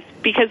sense,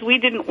 because we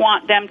didn't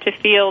want them to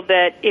feel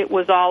that it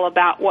was all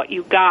about what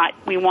you got.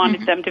 We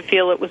wanted them to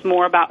feel it was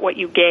more about what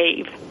you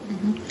gave.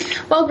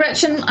 Well,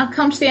 Gretchen, I've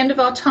come to the end of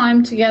our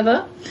time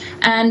together,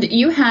 and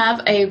you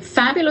have a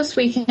fabulous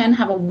weekend.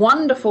 Have a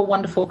wonderful,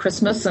 wonderful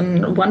Christmas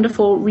and a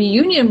wonderful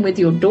reunion with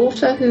your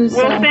daughter who's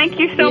thank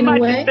you so much.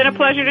 Away. It's been a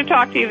pleasure to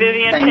talk to you,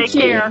 Vivian. Take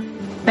care.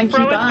 Thank you.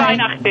 Frohe Bye.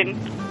 Weihnachten.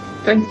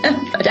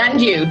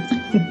 And you.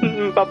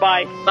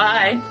 Bye-bye.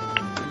 Bye.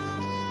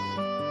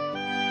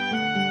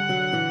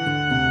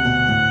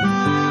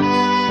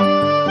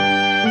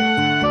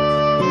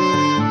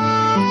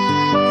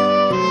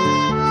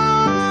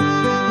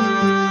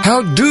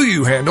 How do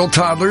you handle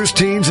toddlers,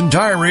 teens, and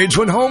tirades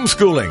when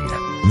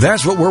homeschooling?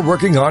 That's what we're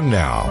working on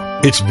now.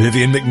 It's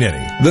Vivian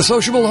McNinney, the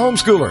sociable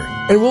homeschooler,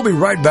 and we'll be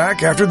right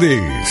back after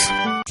these.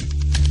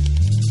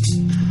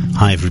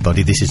 Hi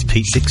everybody, this is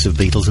Pete Dix of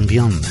Beatles and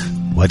Beyond.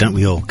 Why don't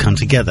we all come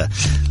together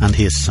and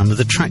hear some of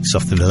the tracks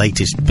off the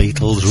latest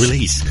Beatles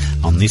release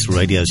on this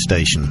radio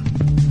station.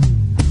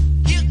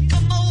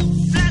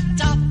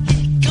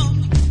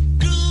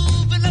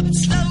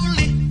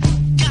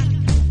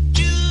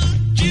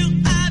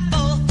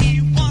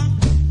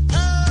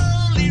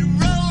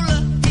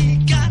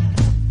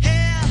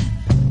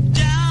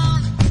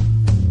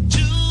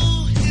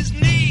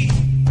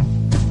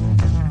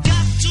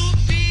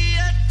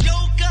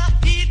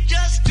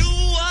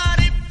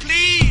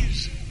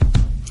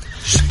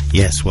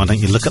 Yes, why don't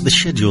you look up the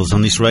schedules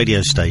on this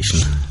radio station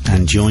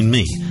and join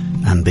me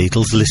and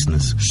Beatles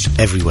listeners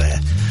everywhere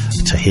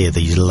to hear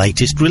the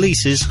latest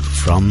releases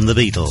from the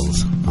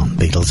Beatles on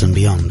Beatles and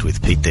Beyond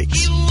with Pete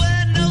Dix.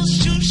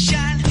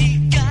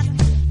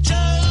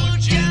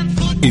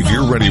 If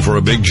you're ready for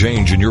a big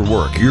change in your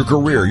work, your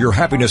career, your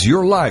happiness,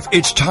 your life,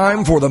 it's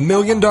time for the $1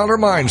 Million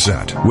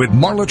Mindset with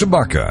Marla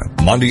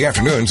Tabaka. Monday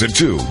afternoons at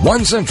 2,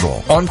 1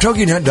 Central on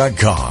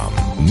TogiNet.com.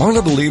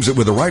 Marla believes that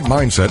with the right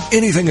mindset,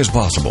 anything is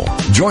possible.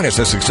 Join us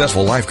as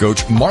successful life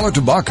coach Marla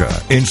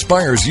Tabaka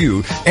inspires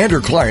you and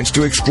her clients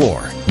to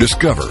explore,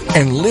 discover,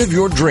 and live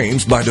your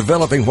dreams by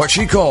developing what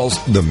she calls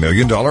the $1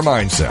 Million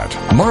Mindset.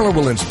 Marla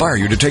will inspire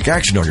you to take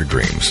action on your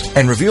dreams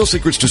and reveal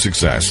secrets to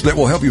success that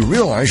will help you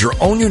realize your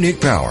own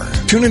unique power.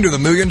 Tune into the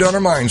 $1 Million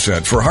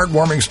Mindset for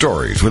heartwarming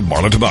stories with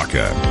Marla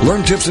Tabaka.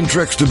 Learn tips and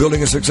tricks to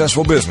building a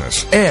successful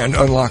business and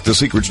unlock the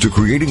secrets to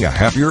creating a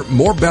happier,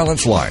 more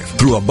balanced life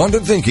through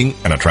abundant thinking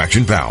and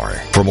attraction power.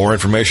 For more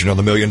information on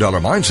the $1 Million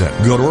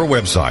Mindset, go to our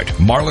website,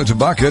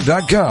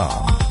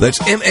 marlatabaka.com. That's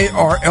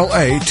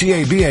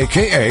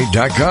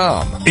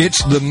MarlaTabaka.com.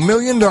 It's the $1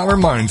 Million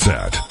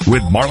Mindset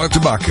with Marla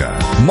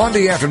Tabaka.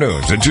 Monday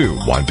afternoons at 2,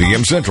 1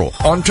 p.m. Central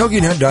on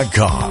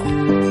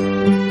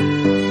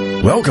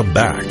TogiNet.com. Welcome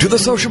back to The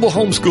Sociable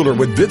Homeschooler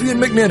with Vivian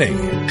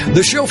McNinney,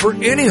 the show for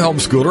any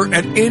homeschooler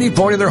at any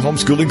point in their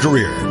homeschooling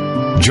career.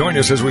 Join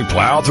us as we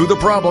plow through the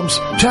problems,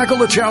 tackle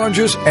the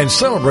challenges, and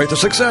celebrate the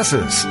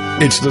successes.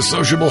 It's The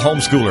Sociable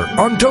Homeschooler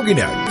on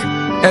TogiNet.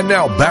 And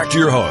now back to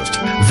your host,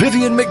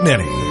 Vivian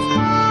McNinney.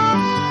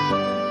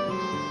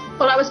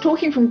 Well, I was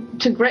talking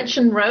to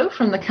Gretchen Roe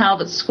from the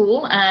Calvert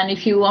School, and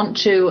if you want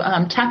to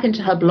tap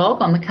into her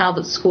blog on the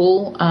Calvert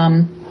School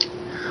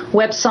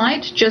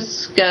website,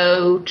 just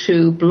go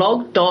to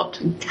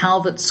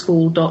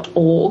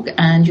blog.calvertschool.org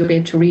and you'll be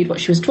able to read what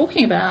she was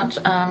talking about,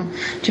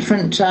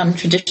 different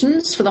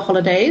traditions for the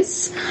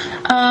holidays.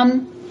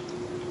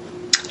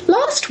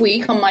 Last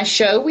week on my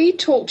show, we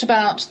talked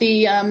about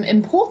the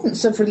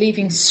importance of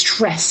relieving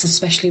stress,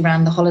 especially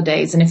around the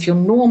holidays. And if you're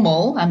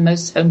normal, and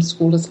most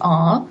homeschoolers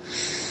are,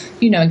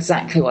 you know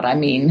exactly what I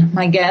mean.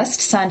 My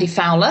guest, Sandy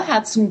Fowler,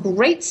 had some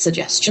great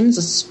suggestions,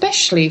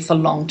 especially for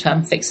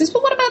long-term fixes.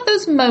 But what about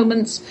those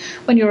moments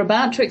when you're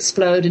about to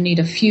explode and need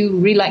a few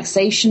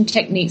relaxation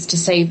techniques to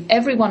save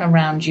everyone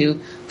around you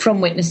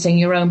from witnessing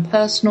your own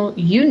personal,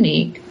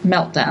 unique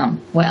meltdown?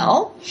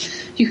 Well,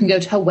 you can go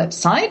to her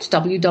website,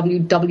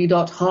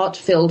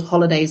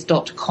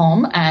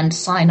 www.heartfilledholidays.com, and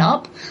sign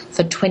up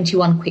for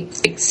 21 quick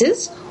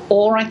fixes.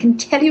 Or I can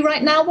tell you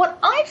right now what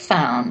I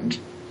found.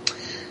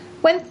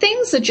 When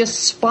things are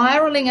just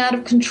spiraling out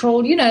of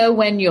control, you know,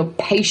 when you're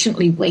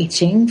patiently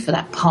waiting for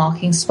that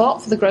parking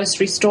spot for the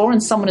grocery store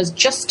and someone has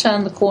just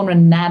turned the corner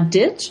and nabbed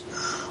it,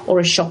 or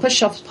a shopper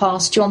shoves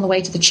past you on the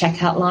way to the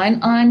checkout line,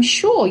 I'm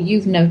sure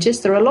you've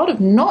noticed there are a lot of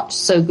not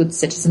so good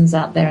citizens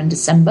out there in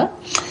December.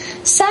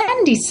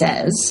 Sandy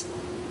says,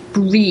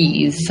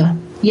 breathe.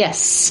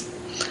 Yes.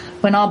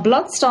 When our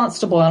blood starts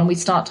to boil and we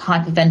start to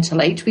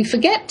hyperventilate, we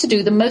forget to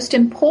do the most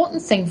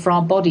important thing for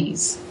our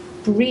bodies,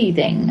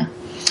 breathing.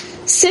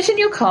 Sit in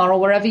your car or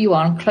wherever you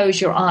are and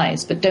close your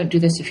eyes, but don't do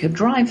this if you're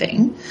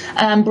driving,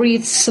 and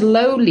breathe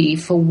slowly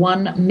for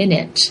 1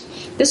 minute.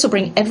 This will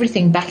bring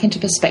everything back into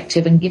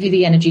perspective and give you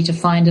the energy to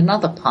find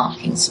another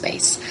parking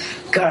space.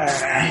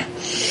 Grr.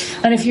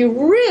 And if you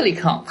really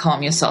can't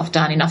calm yourself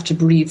down enough to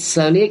breathe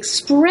slowly,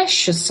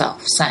 express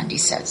yourself, Sandy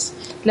says.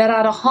 Let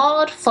out a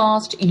hard,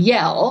 fast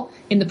yell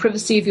in the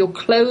privacy of your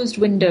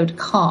closed-windowed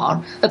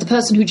car at the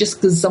person who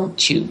just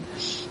gazumped you.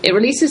 It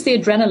releases the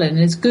adrenaline and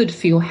is good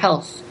for your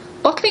health.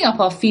 Bottling up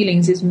our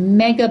feelings is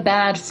mega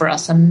bad for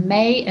us and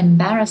may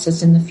embarrass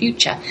us in the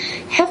future.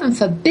 Heaven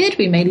forbid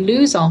we may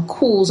lose our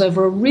cools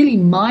over a really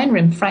minor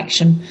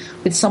infraction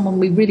with someone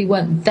we really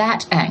weren't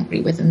that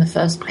angry with in the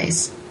first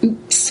place.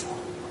 Oops.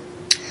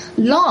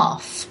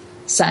 Laugh,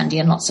 Sandy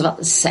and lots of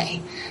others say.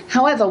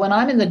 However, when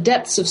I'm in the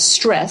depths of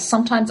stress,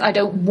 sometimes I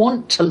don't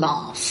want to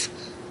laugh.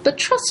 But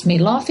trust me,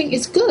 laughing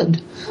is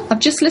good. I've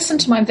just listened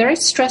to my very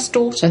stressed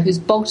daughter, who's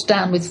bogged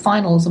down with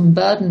finals and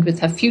burdened with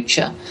her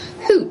future,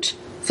 hoot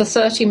for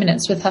 30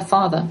 minutes with her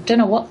father. Don't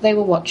know what they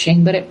were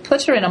watching, but it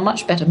put her in a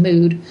much better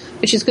mood,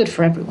 which is good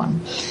for everyone.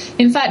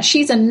 In fact,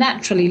 she's a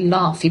naturally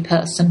laughy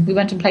person. We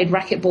went and played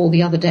racquetball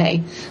the other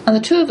day, and the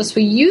two of us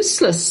were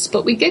useless,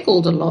 but we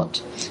giggled a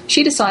lot.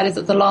 She decided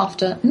that the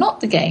laughter, not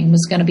the game,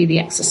 was going to be the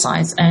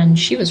exercise, and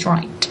she was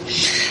right.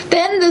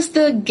 Then there's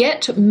the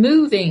get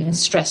moving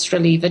stress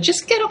reliever.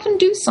 Just get up and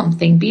do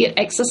something, be it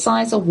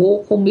exercise, a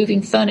walk, or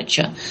moving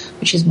furniture,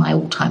 which is my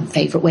all-time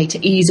favourite way to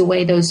ease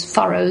away those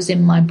furrows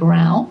in my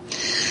brow.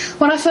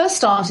 When I first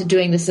started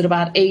doing this at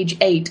about age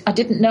 8, I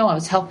didn't know I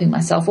was helping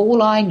myself.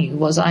 All I knew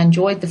was I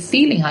enjoyed the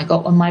feeling I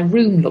got when my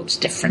room looked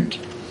different.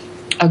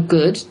 A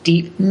good,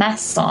 deep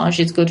massage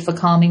is good for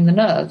calming the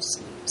nerves.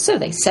 So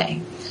they say.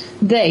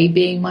 They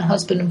being my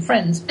husband and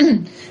friends.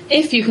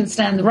 If you can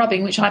stand the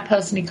rubbing, which I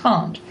personally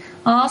can't.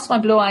 I asked my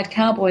blue-eyed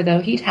cowboy,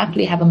 though, he'd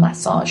happily have a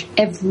massage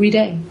every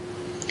day.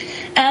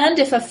 And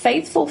if a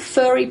faithful,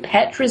 furry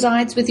pet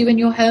resides with you in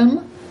your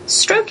home,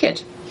 stroke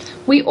it.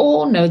 We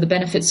all know the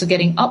benefits of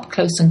getting up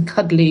close and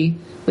cuddly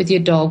with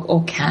your dog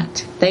or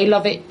cat. They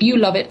love it, you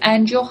love it,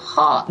 and your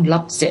heart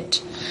loves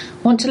it.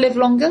 Want to live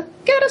longer?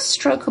 Get a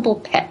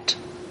strokeable pet.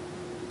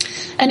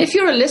 And if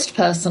you're a list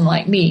person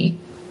like me,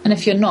 and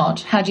if you're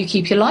not, how do you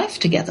keep your life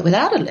together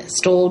without a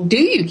list? Or do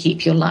you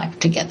keep your life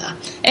together?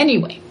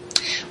 Anyway,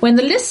 when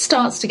the list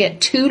starts to get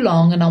too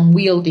long and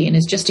unwieldy and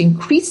is just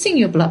increasing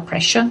your blood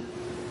pressure,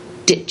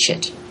 ditch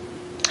it.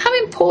 How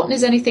important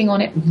is anything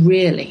on it,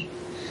 really?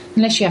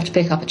 Unless you have to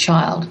pick up a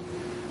child.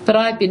 But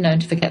I've been known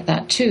to forget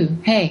that too.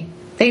 Hey,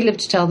 they live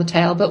to tell the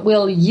tale, but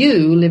will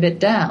you live it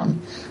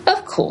down?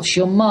 Of course,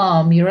 your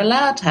mom, you're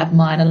allowed to have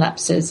minor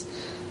lapses.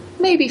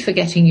 Maybe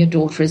forgetting your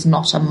daughter is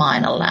not a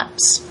minor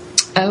lapse.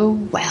 Oh,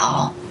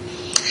 well.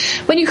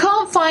 When you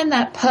can't find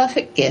that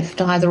perfect gift,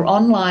 either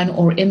online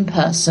or in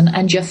person,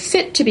 and you're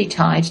fit to be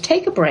tied,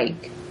 take a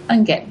break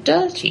and get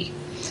dirty.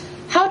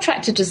 How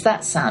attractive does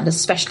that sound,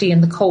 especially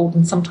in the cold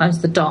and sometimes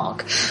the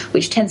dark,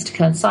 which tends to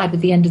coincide with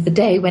the end of the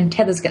day when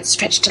tethers get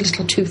stretched a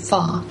little too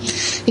far?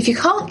 If you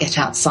can't get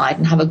outside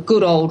and have a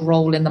good old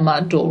roll in the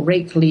mud or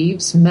rake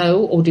leaves, mow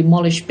or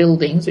demolish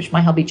buildings, which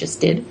my hubby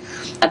just did,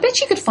 I bet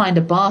you could find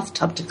a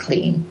bathtub to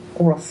clean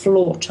or a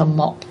floor to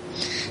mop.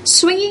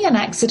 Swinging an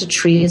axe at a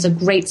tree is a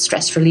great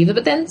stress reliever,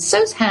 but then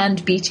so's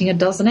hand beating a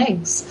dozen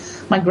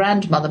eggs. My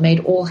grandmother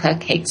made all her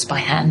cakes by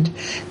hand.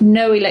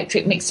 No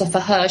electric mixer for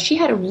her. She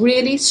had a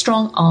really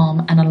strong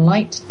arm and a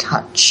light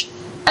touch,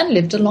 and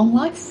lived a long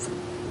life.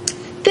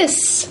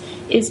 This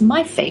is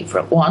my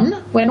favourite one.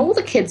 When all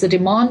the kids are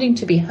demanding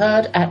to be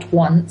heard at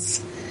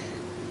once,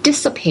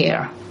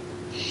 disappear.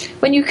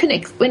 When you can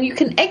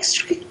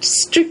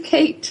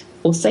extricate,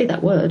 or say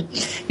that word,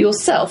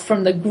 yourself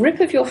from the grip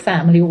of your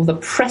family or the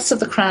press of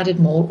the crowded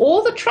mall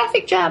or the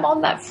traffic jam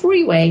on that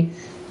freeway,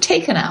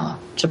 take an hour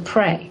to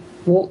pray,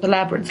 walk the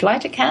labyrinth,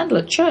 light a candle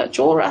at church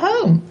or at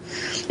home.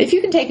 If you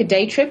can take a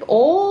day trip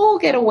or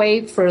get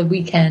away for a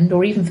weekend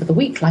or even for the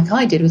week like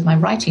I did with my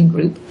writing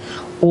group,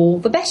 all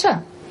the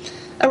better.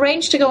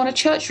 Arrange to go on a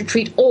church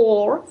retreat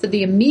or, for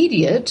the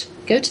immediate,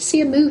 go to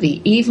see a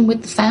movie, even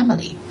with the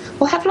family,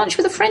 or have lunch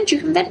with a friend you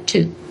can vent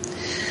to.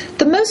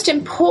 The most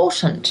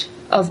important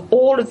of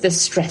all of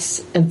this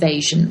stress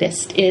evasion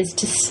list is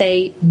to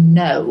say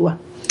no.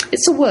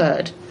 It's a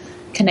word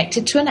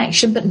connected to an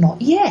action, but not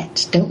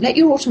yet. Don't let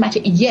your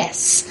automatic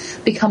yes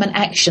become an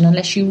action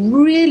unless you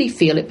really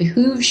feel it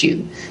behooves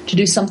you to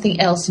do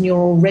something else in your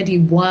already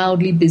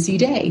wildly busy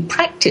day.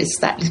 Practice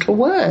that little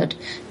word.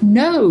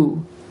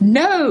 No,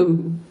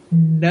 no,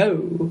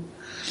 no.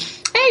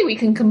 Hey, we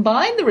can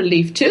combine the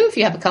relief too if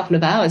you have a couple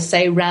of hours,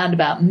 say round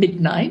about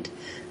midnight.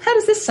 How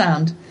does this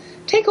sound?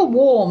 Take a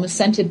warm,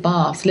 scented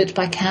bath lit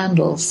by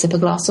candles, sip a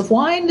glass of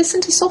wine,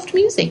 listen to soft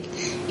music,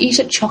 eat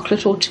a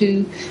chocolate or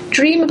two,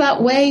 dream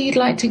about where you'd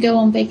like to go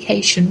on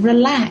vacation,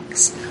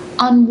 relax,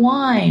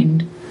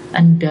 unwind,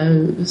 and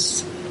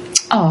doze.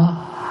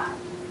 Go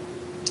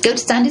to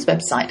Sandy's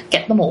website,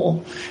 get them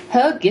all.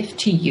 Her gift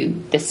to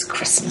you this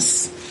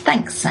Christmas.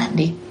 Thanks,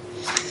 Sandy.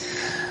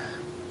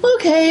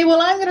 Okay, well,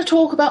 I'm going to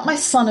talk about my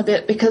son a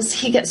bit because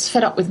he gets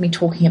fed up with me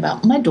talking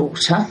about my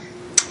daughter.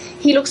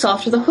 He looks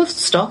after the hoof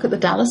stock at the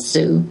Dallas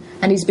Zoo,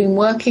 and he's been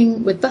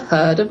working with the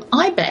herd of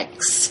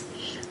ibex.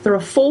 There are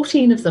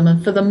 14 of them,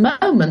 and for the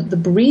moment, the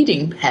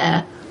breeding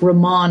pair,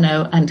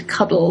 Romano and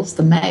Cuddles,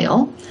 the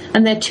male,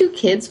 and their two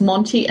kids,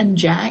 Monty and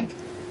Jack.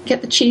 Get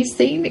the cheese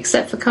theme,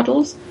 except for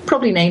Cuddles?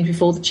 Probably named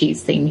before the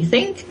cheese theme, you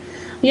think?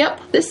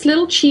 Yep, this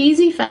little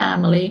cheesy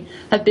family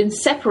have been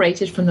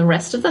separated from the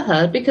rest of the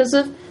herd because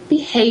of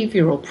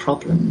behavioural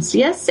problems.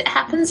 Yes, it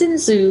happens in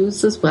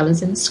zoos as well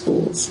as in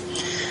schools.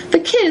 The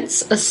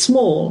kids are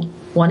small.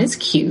 One is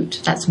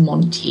cute, that's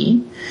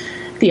Monty.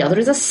 The other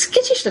is a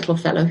skittish little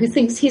fellow who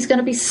thinks he's going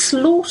to be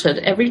slaughtered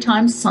every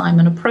time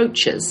Simon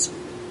approaches.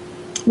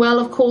 Well,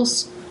 of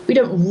course, we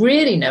don't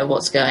really know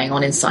what's going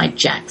on inside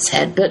Jack's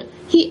head, but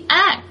he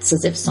acts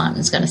as if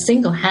Simon's going to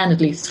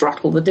single-handedly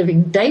throttle the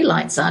living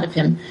daylights out of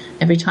him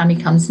every time he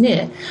comes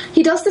near.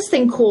 He does this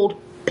thing called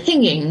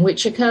pinging,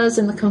 which occurs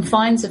in the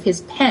confines of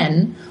his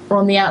pen or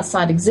on the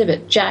outside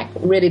exhibit. Jack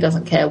really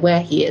doesn't care where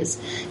he is.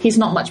 He's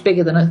not much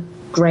bigger than a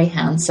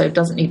greyhound, so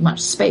doesn't need much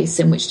space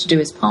in which to do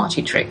his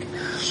party trick.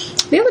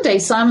 The other day,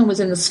 Simon was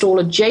in the stall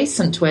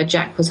adjacent to where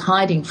Jack was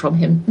hiding from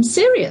him. I'm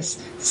serious.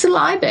 This little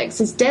ibex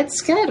is dead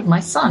scared of my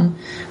son,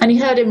 and he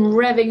heard him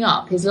revving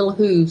up, his little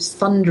hooves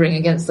thundering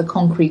against the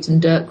concrete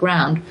and dirt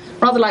ground,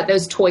 rather like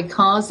those toy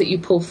cars that you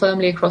pull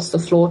firmly across the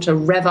floor to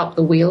rev up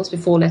the wheels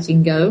before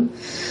letting go.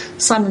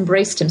 Simon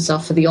braced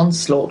himself for the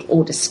onslaught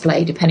or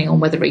display, depending on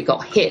whether he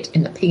got hit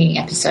in the pinging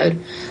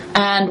episode,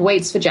 and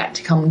waits for Jack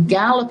to come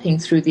galloping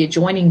through the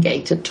adjoining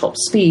gate at top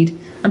speed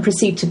and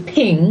proceed to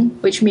ping,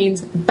 which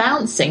means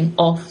bouncing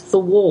off the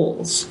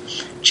walls.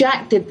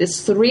 Jack did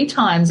this 3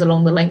 times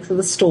along the length of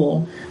the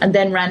stall and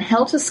then ran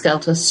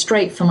helter-skelter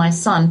straight for my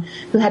son,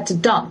 who had to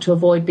duck to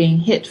avoid being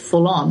hit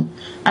full on.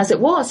 As it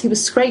was, he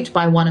was scraped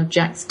by one of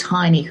Jack's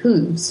tiny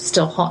hooves,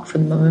 still hot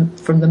from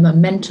the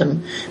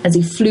momentum, as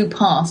he flew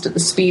past at the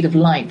speed of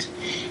light.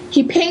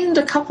 He pinged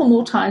a couple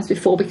more times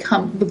before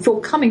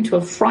coming to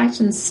a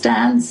frightened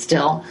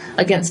standstill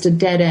against a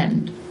dead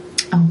end.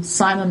 Oh,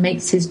 Simon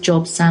makes his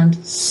job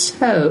sound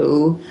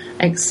so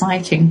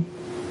exciting.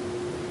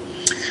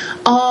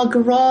 Our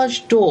garage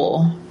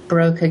door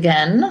broke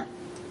again.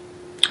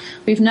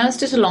 We've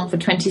nursed it along for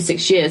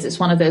 26 years. It's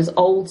one of those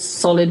old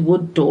solid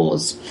wood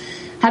doors,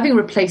 having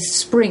replaced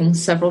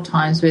springs several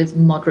times with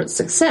moderate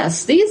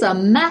success. These are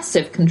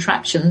massive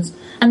contraptions,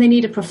 and they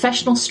need a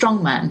professional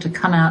strongman to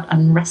come out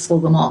and wrestle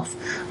them off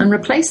and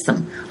replace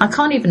them. I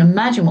can't even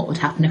imagine what would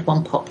happen if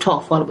one popped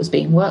off while it was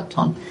being worked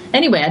on.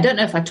 Anyway, I don't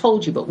know if I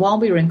told you, but while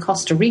we were in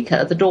Costa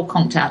Rica, the door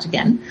conked out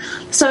again.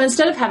 So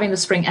instead of having the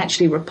spring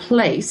actually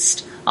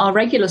replaced, our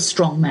regular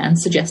strongman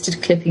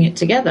suggested clipping it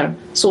together,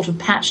 sort of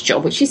patch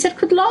job, which he said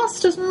could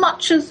last as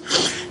much as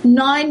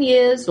 9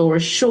 years or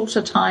as short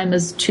a time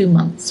as 2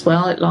 months.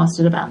 Well, it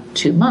lasted about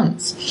 2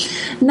 months.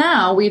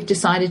 Now we've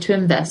decided to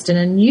invest in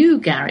a new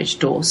garage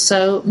door.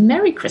 So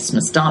Merry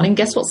Christmas, darling.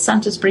 Guess what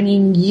Santa's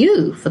bringing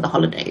you for the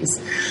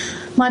holidays?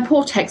 My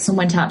poor Texan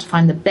went out to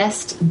find the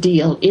best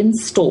deal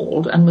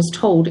installed and was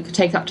told it could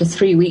take up to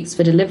 3 weeks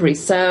for delivery.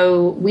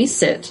 So we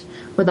sit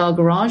with our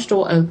garage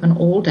door open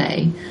all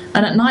day,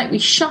 and at night we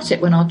shut it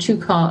when our two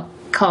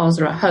cars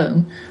are at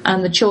home,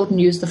 and the children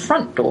use the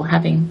front door,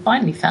 having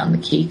finally found the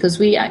key, because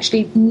we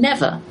actually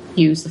never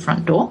use the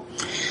front door.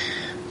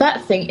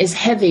 That thing is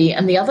heavy,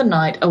 and the other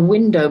night a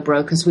window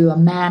broke as we were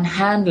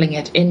manhandling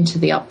it into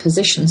the up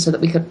position so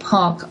that we could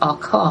park our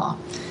car.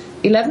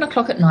 11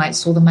 o'clock at night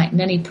saw the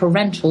McNenny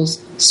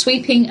parentals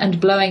sweeping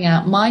and blowing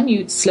out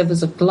minute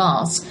slivers of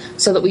glass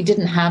so that we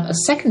didn't have a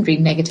secondary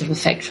negative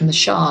effect from the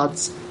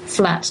shards,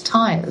 flat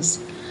tyres.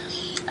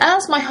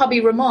 As my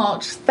hubby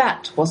remarked,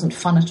 that wasn't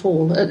fun at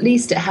all. At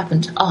least it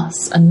happened to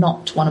us and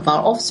not to one of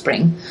our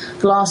offspring.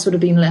 Glass would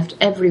have been left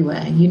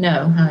everywhere. You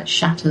know how it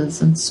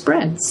shatters and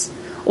spreads.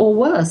 Or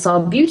worse, our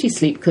beauty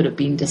sleep could have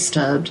been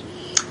disturbed.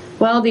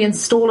 Well, the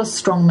installer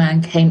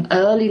strongman came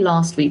early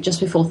last week, just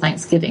before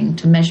Thanksgiving,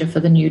 to measure for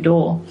the new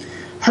door.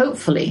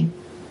 Hopefully,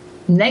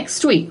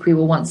 next week we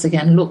will once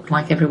again look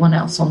like everyone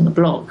else on the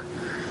blog.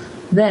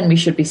 Then we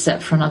should be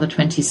set for another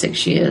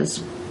 26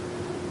 years.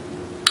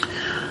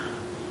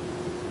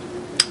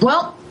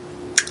 Well,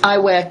 I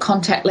wear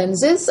contact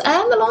lenses,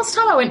 and the last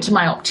time I went to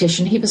my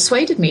optician, he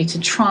persuaded me to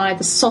try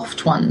the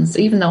soft ones,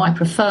 even though I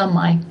prefer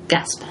my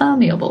gas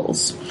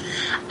permeables.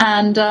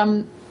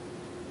 And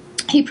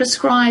he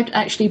prescribed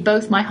actually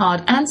both my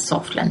hard and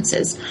soft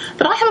lenses.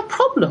 But I have a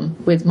problem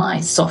with my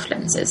soft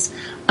lenses.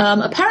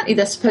 Apparently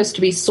they're supposed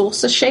to be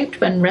saucer-shaped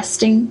when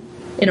resting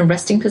in a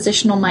resting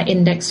position on my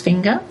index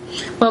finger.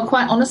 Well,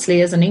 quite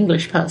honestly, as an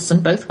English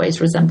person, both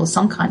ways resemble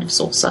some kind of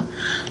saucer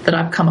that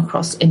I've come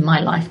across in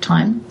my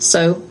lifetime.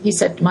 So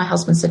my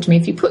husband said to me,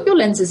 if you put your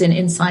lenses in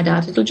inside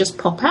out, it'll just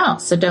pop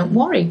out. So don't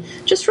worry.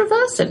 Just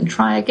reverse it and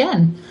try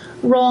again.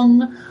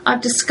 Wrong.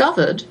 I've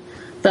discovered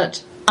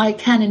that I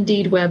can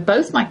indeed wear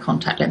both my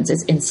contact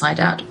lenses inside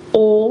out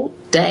all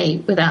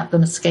day without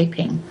them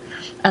escaping.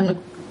 And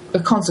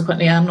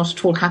consequently, I'm not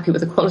at all happy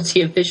with the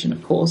quality of vision,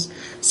 of course.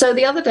 So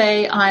the other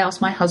day, I asked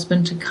my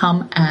husband to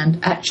come and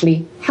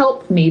actually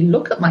help me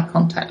look at my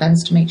contact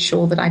lens to make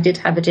sure that I did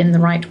have it in the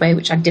right way,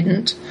 which I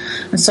didn't.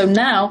 And so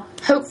now,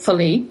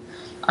 hopefully,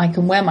 I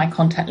can wear my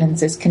contact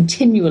lenses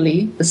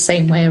continually the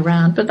same way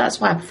around. But that's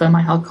why I prefer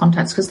my hard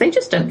contacts, because they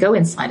just don't go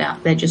inside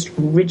out. They're just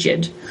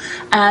rigid.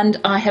 And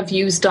I have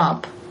used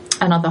up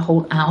another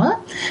whole hour.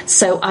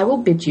 So I will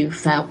bid you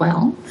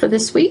farewell for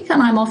this week,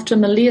 and I'm off to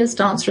Malia's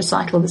dance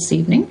recital this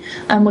evening,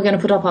 and we're going to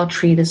put up our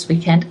tree this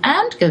weekend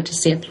and go to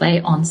see a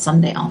play on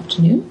Sunday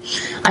afternoon.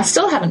 I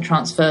still haven't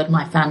transferred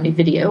my family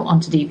video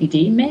onto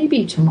DVD,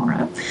 maybe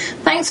tomorrow.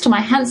 Thanks to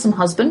my handsome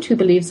husband who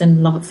believes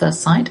in love at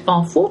first sight,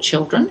 our 4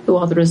 children who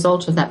are the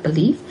result of that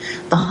belief,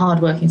 the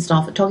hard-working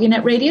staff at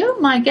TogiNet Radio,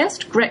 my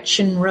guest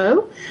Gretchen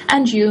Roe,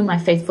 and you, my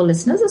faithful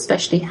listeners,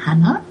 especially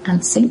Hannah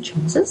and St.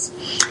 James's.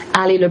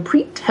 Ali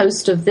Lepreet,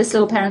 host of This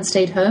Little Parent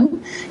Stayed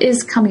Home,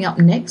 is coming up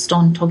next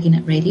on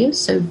TogiNet Radio,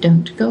 so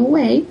don't go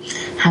away.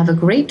 Have a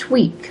great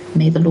week.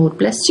 May the Lord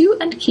bless you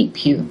and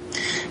keep you.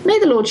 May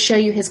the Lord show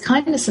you his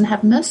kindness and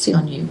have mercy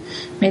on you.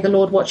 May the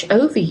Lord watch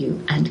over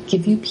you and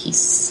give you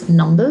peace.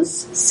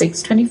 Numbers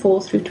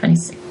 6:24 through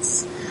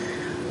 26.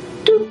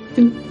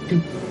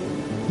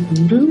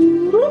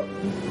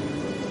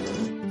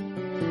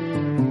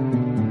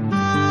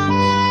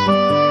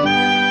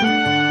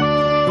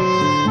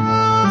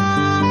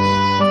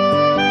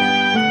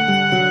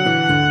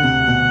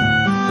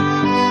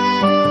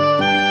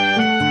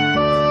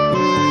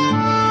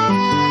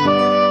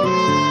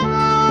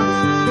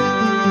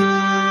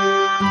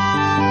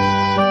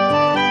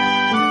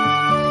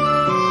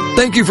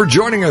 Thank you for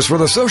joining us for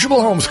The Sociable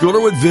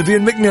Homeschooler with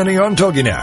Vivian McNinney on TogiNet.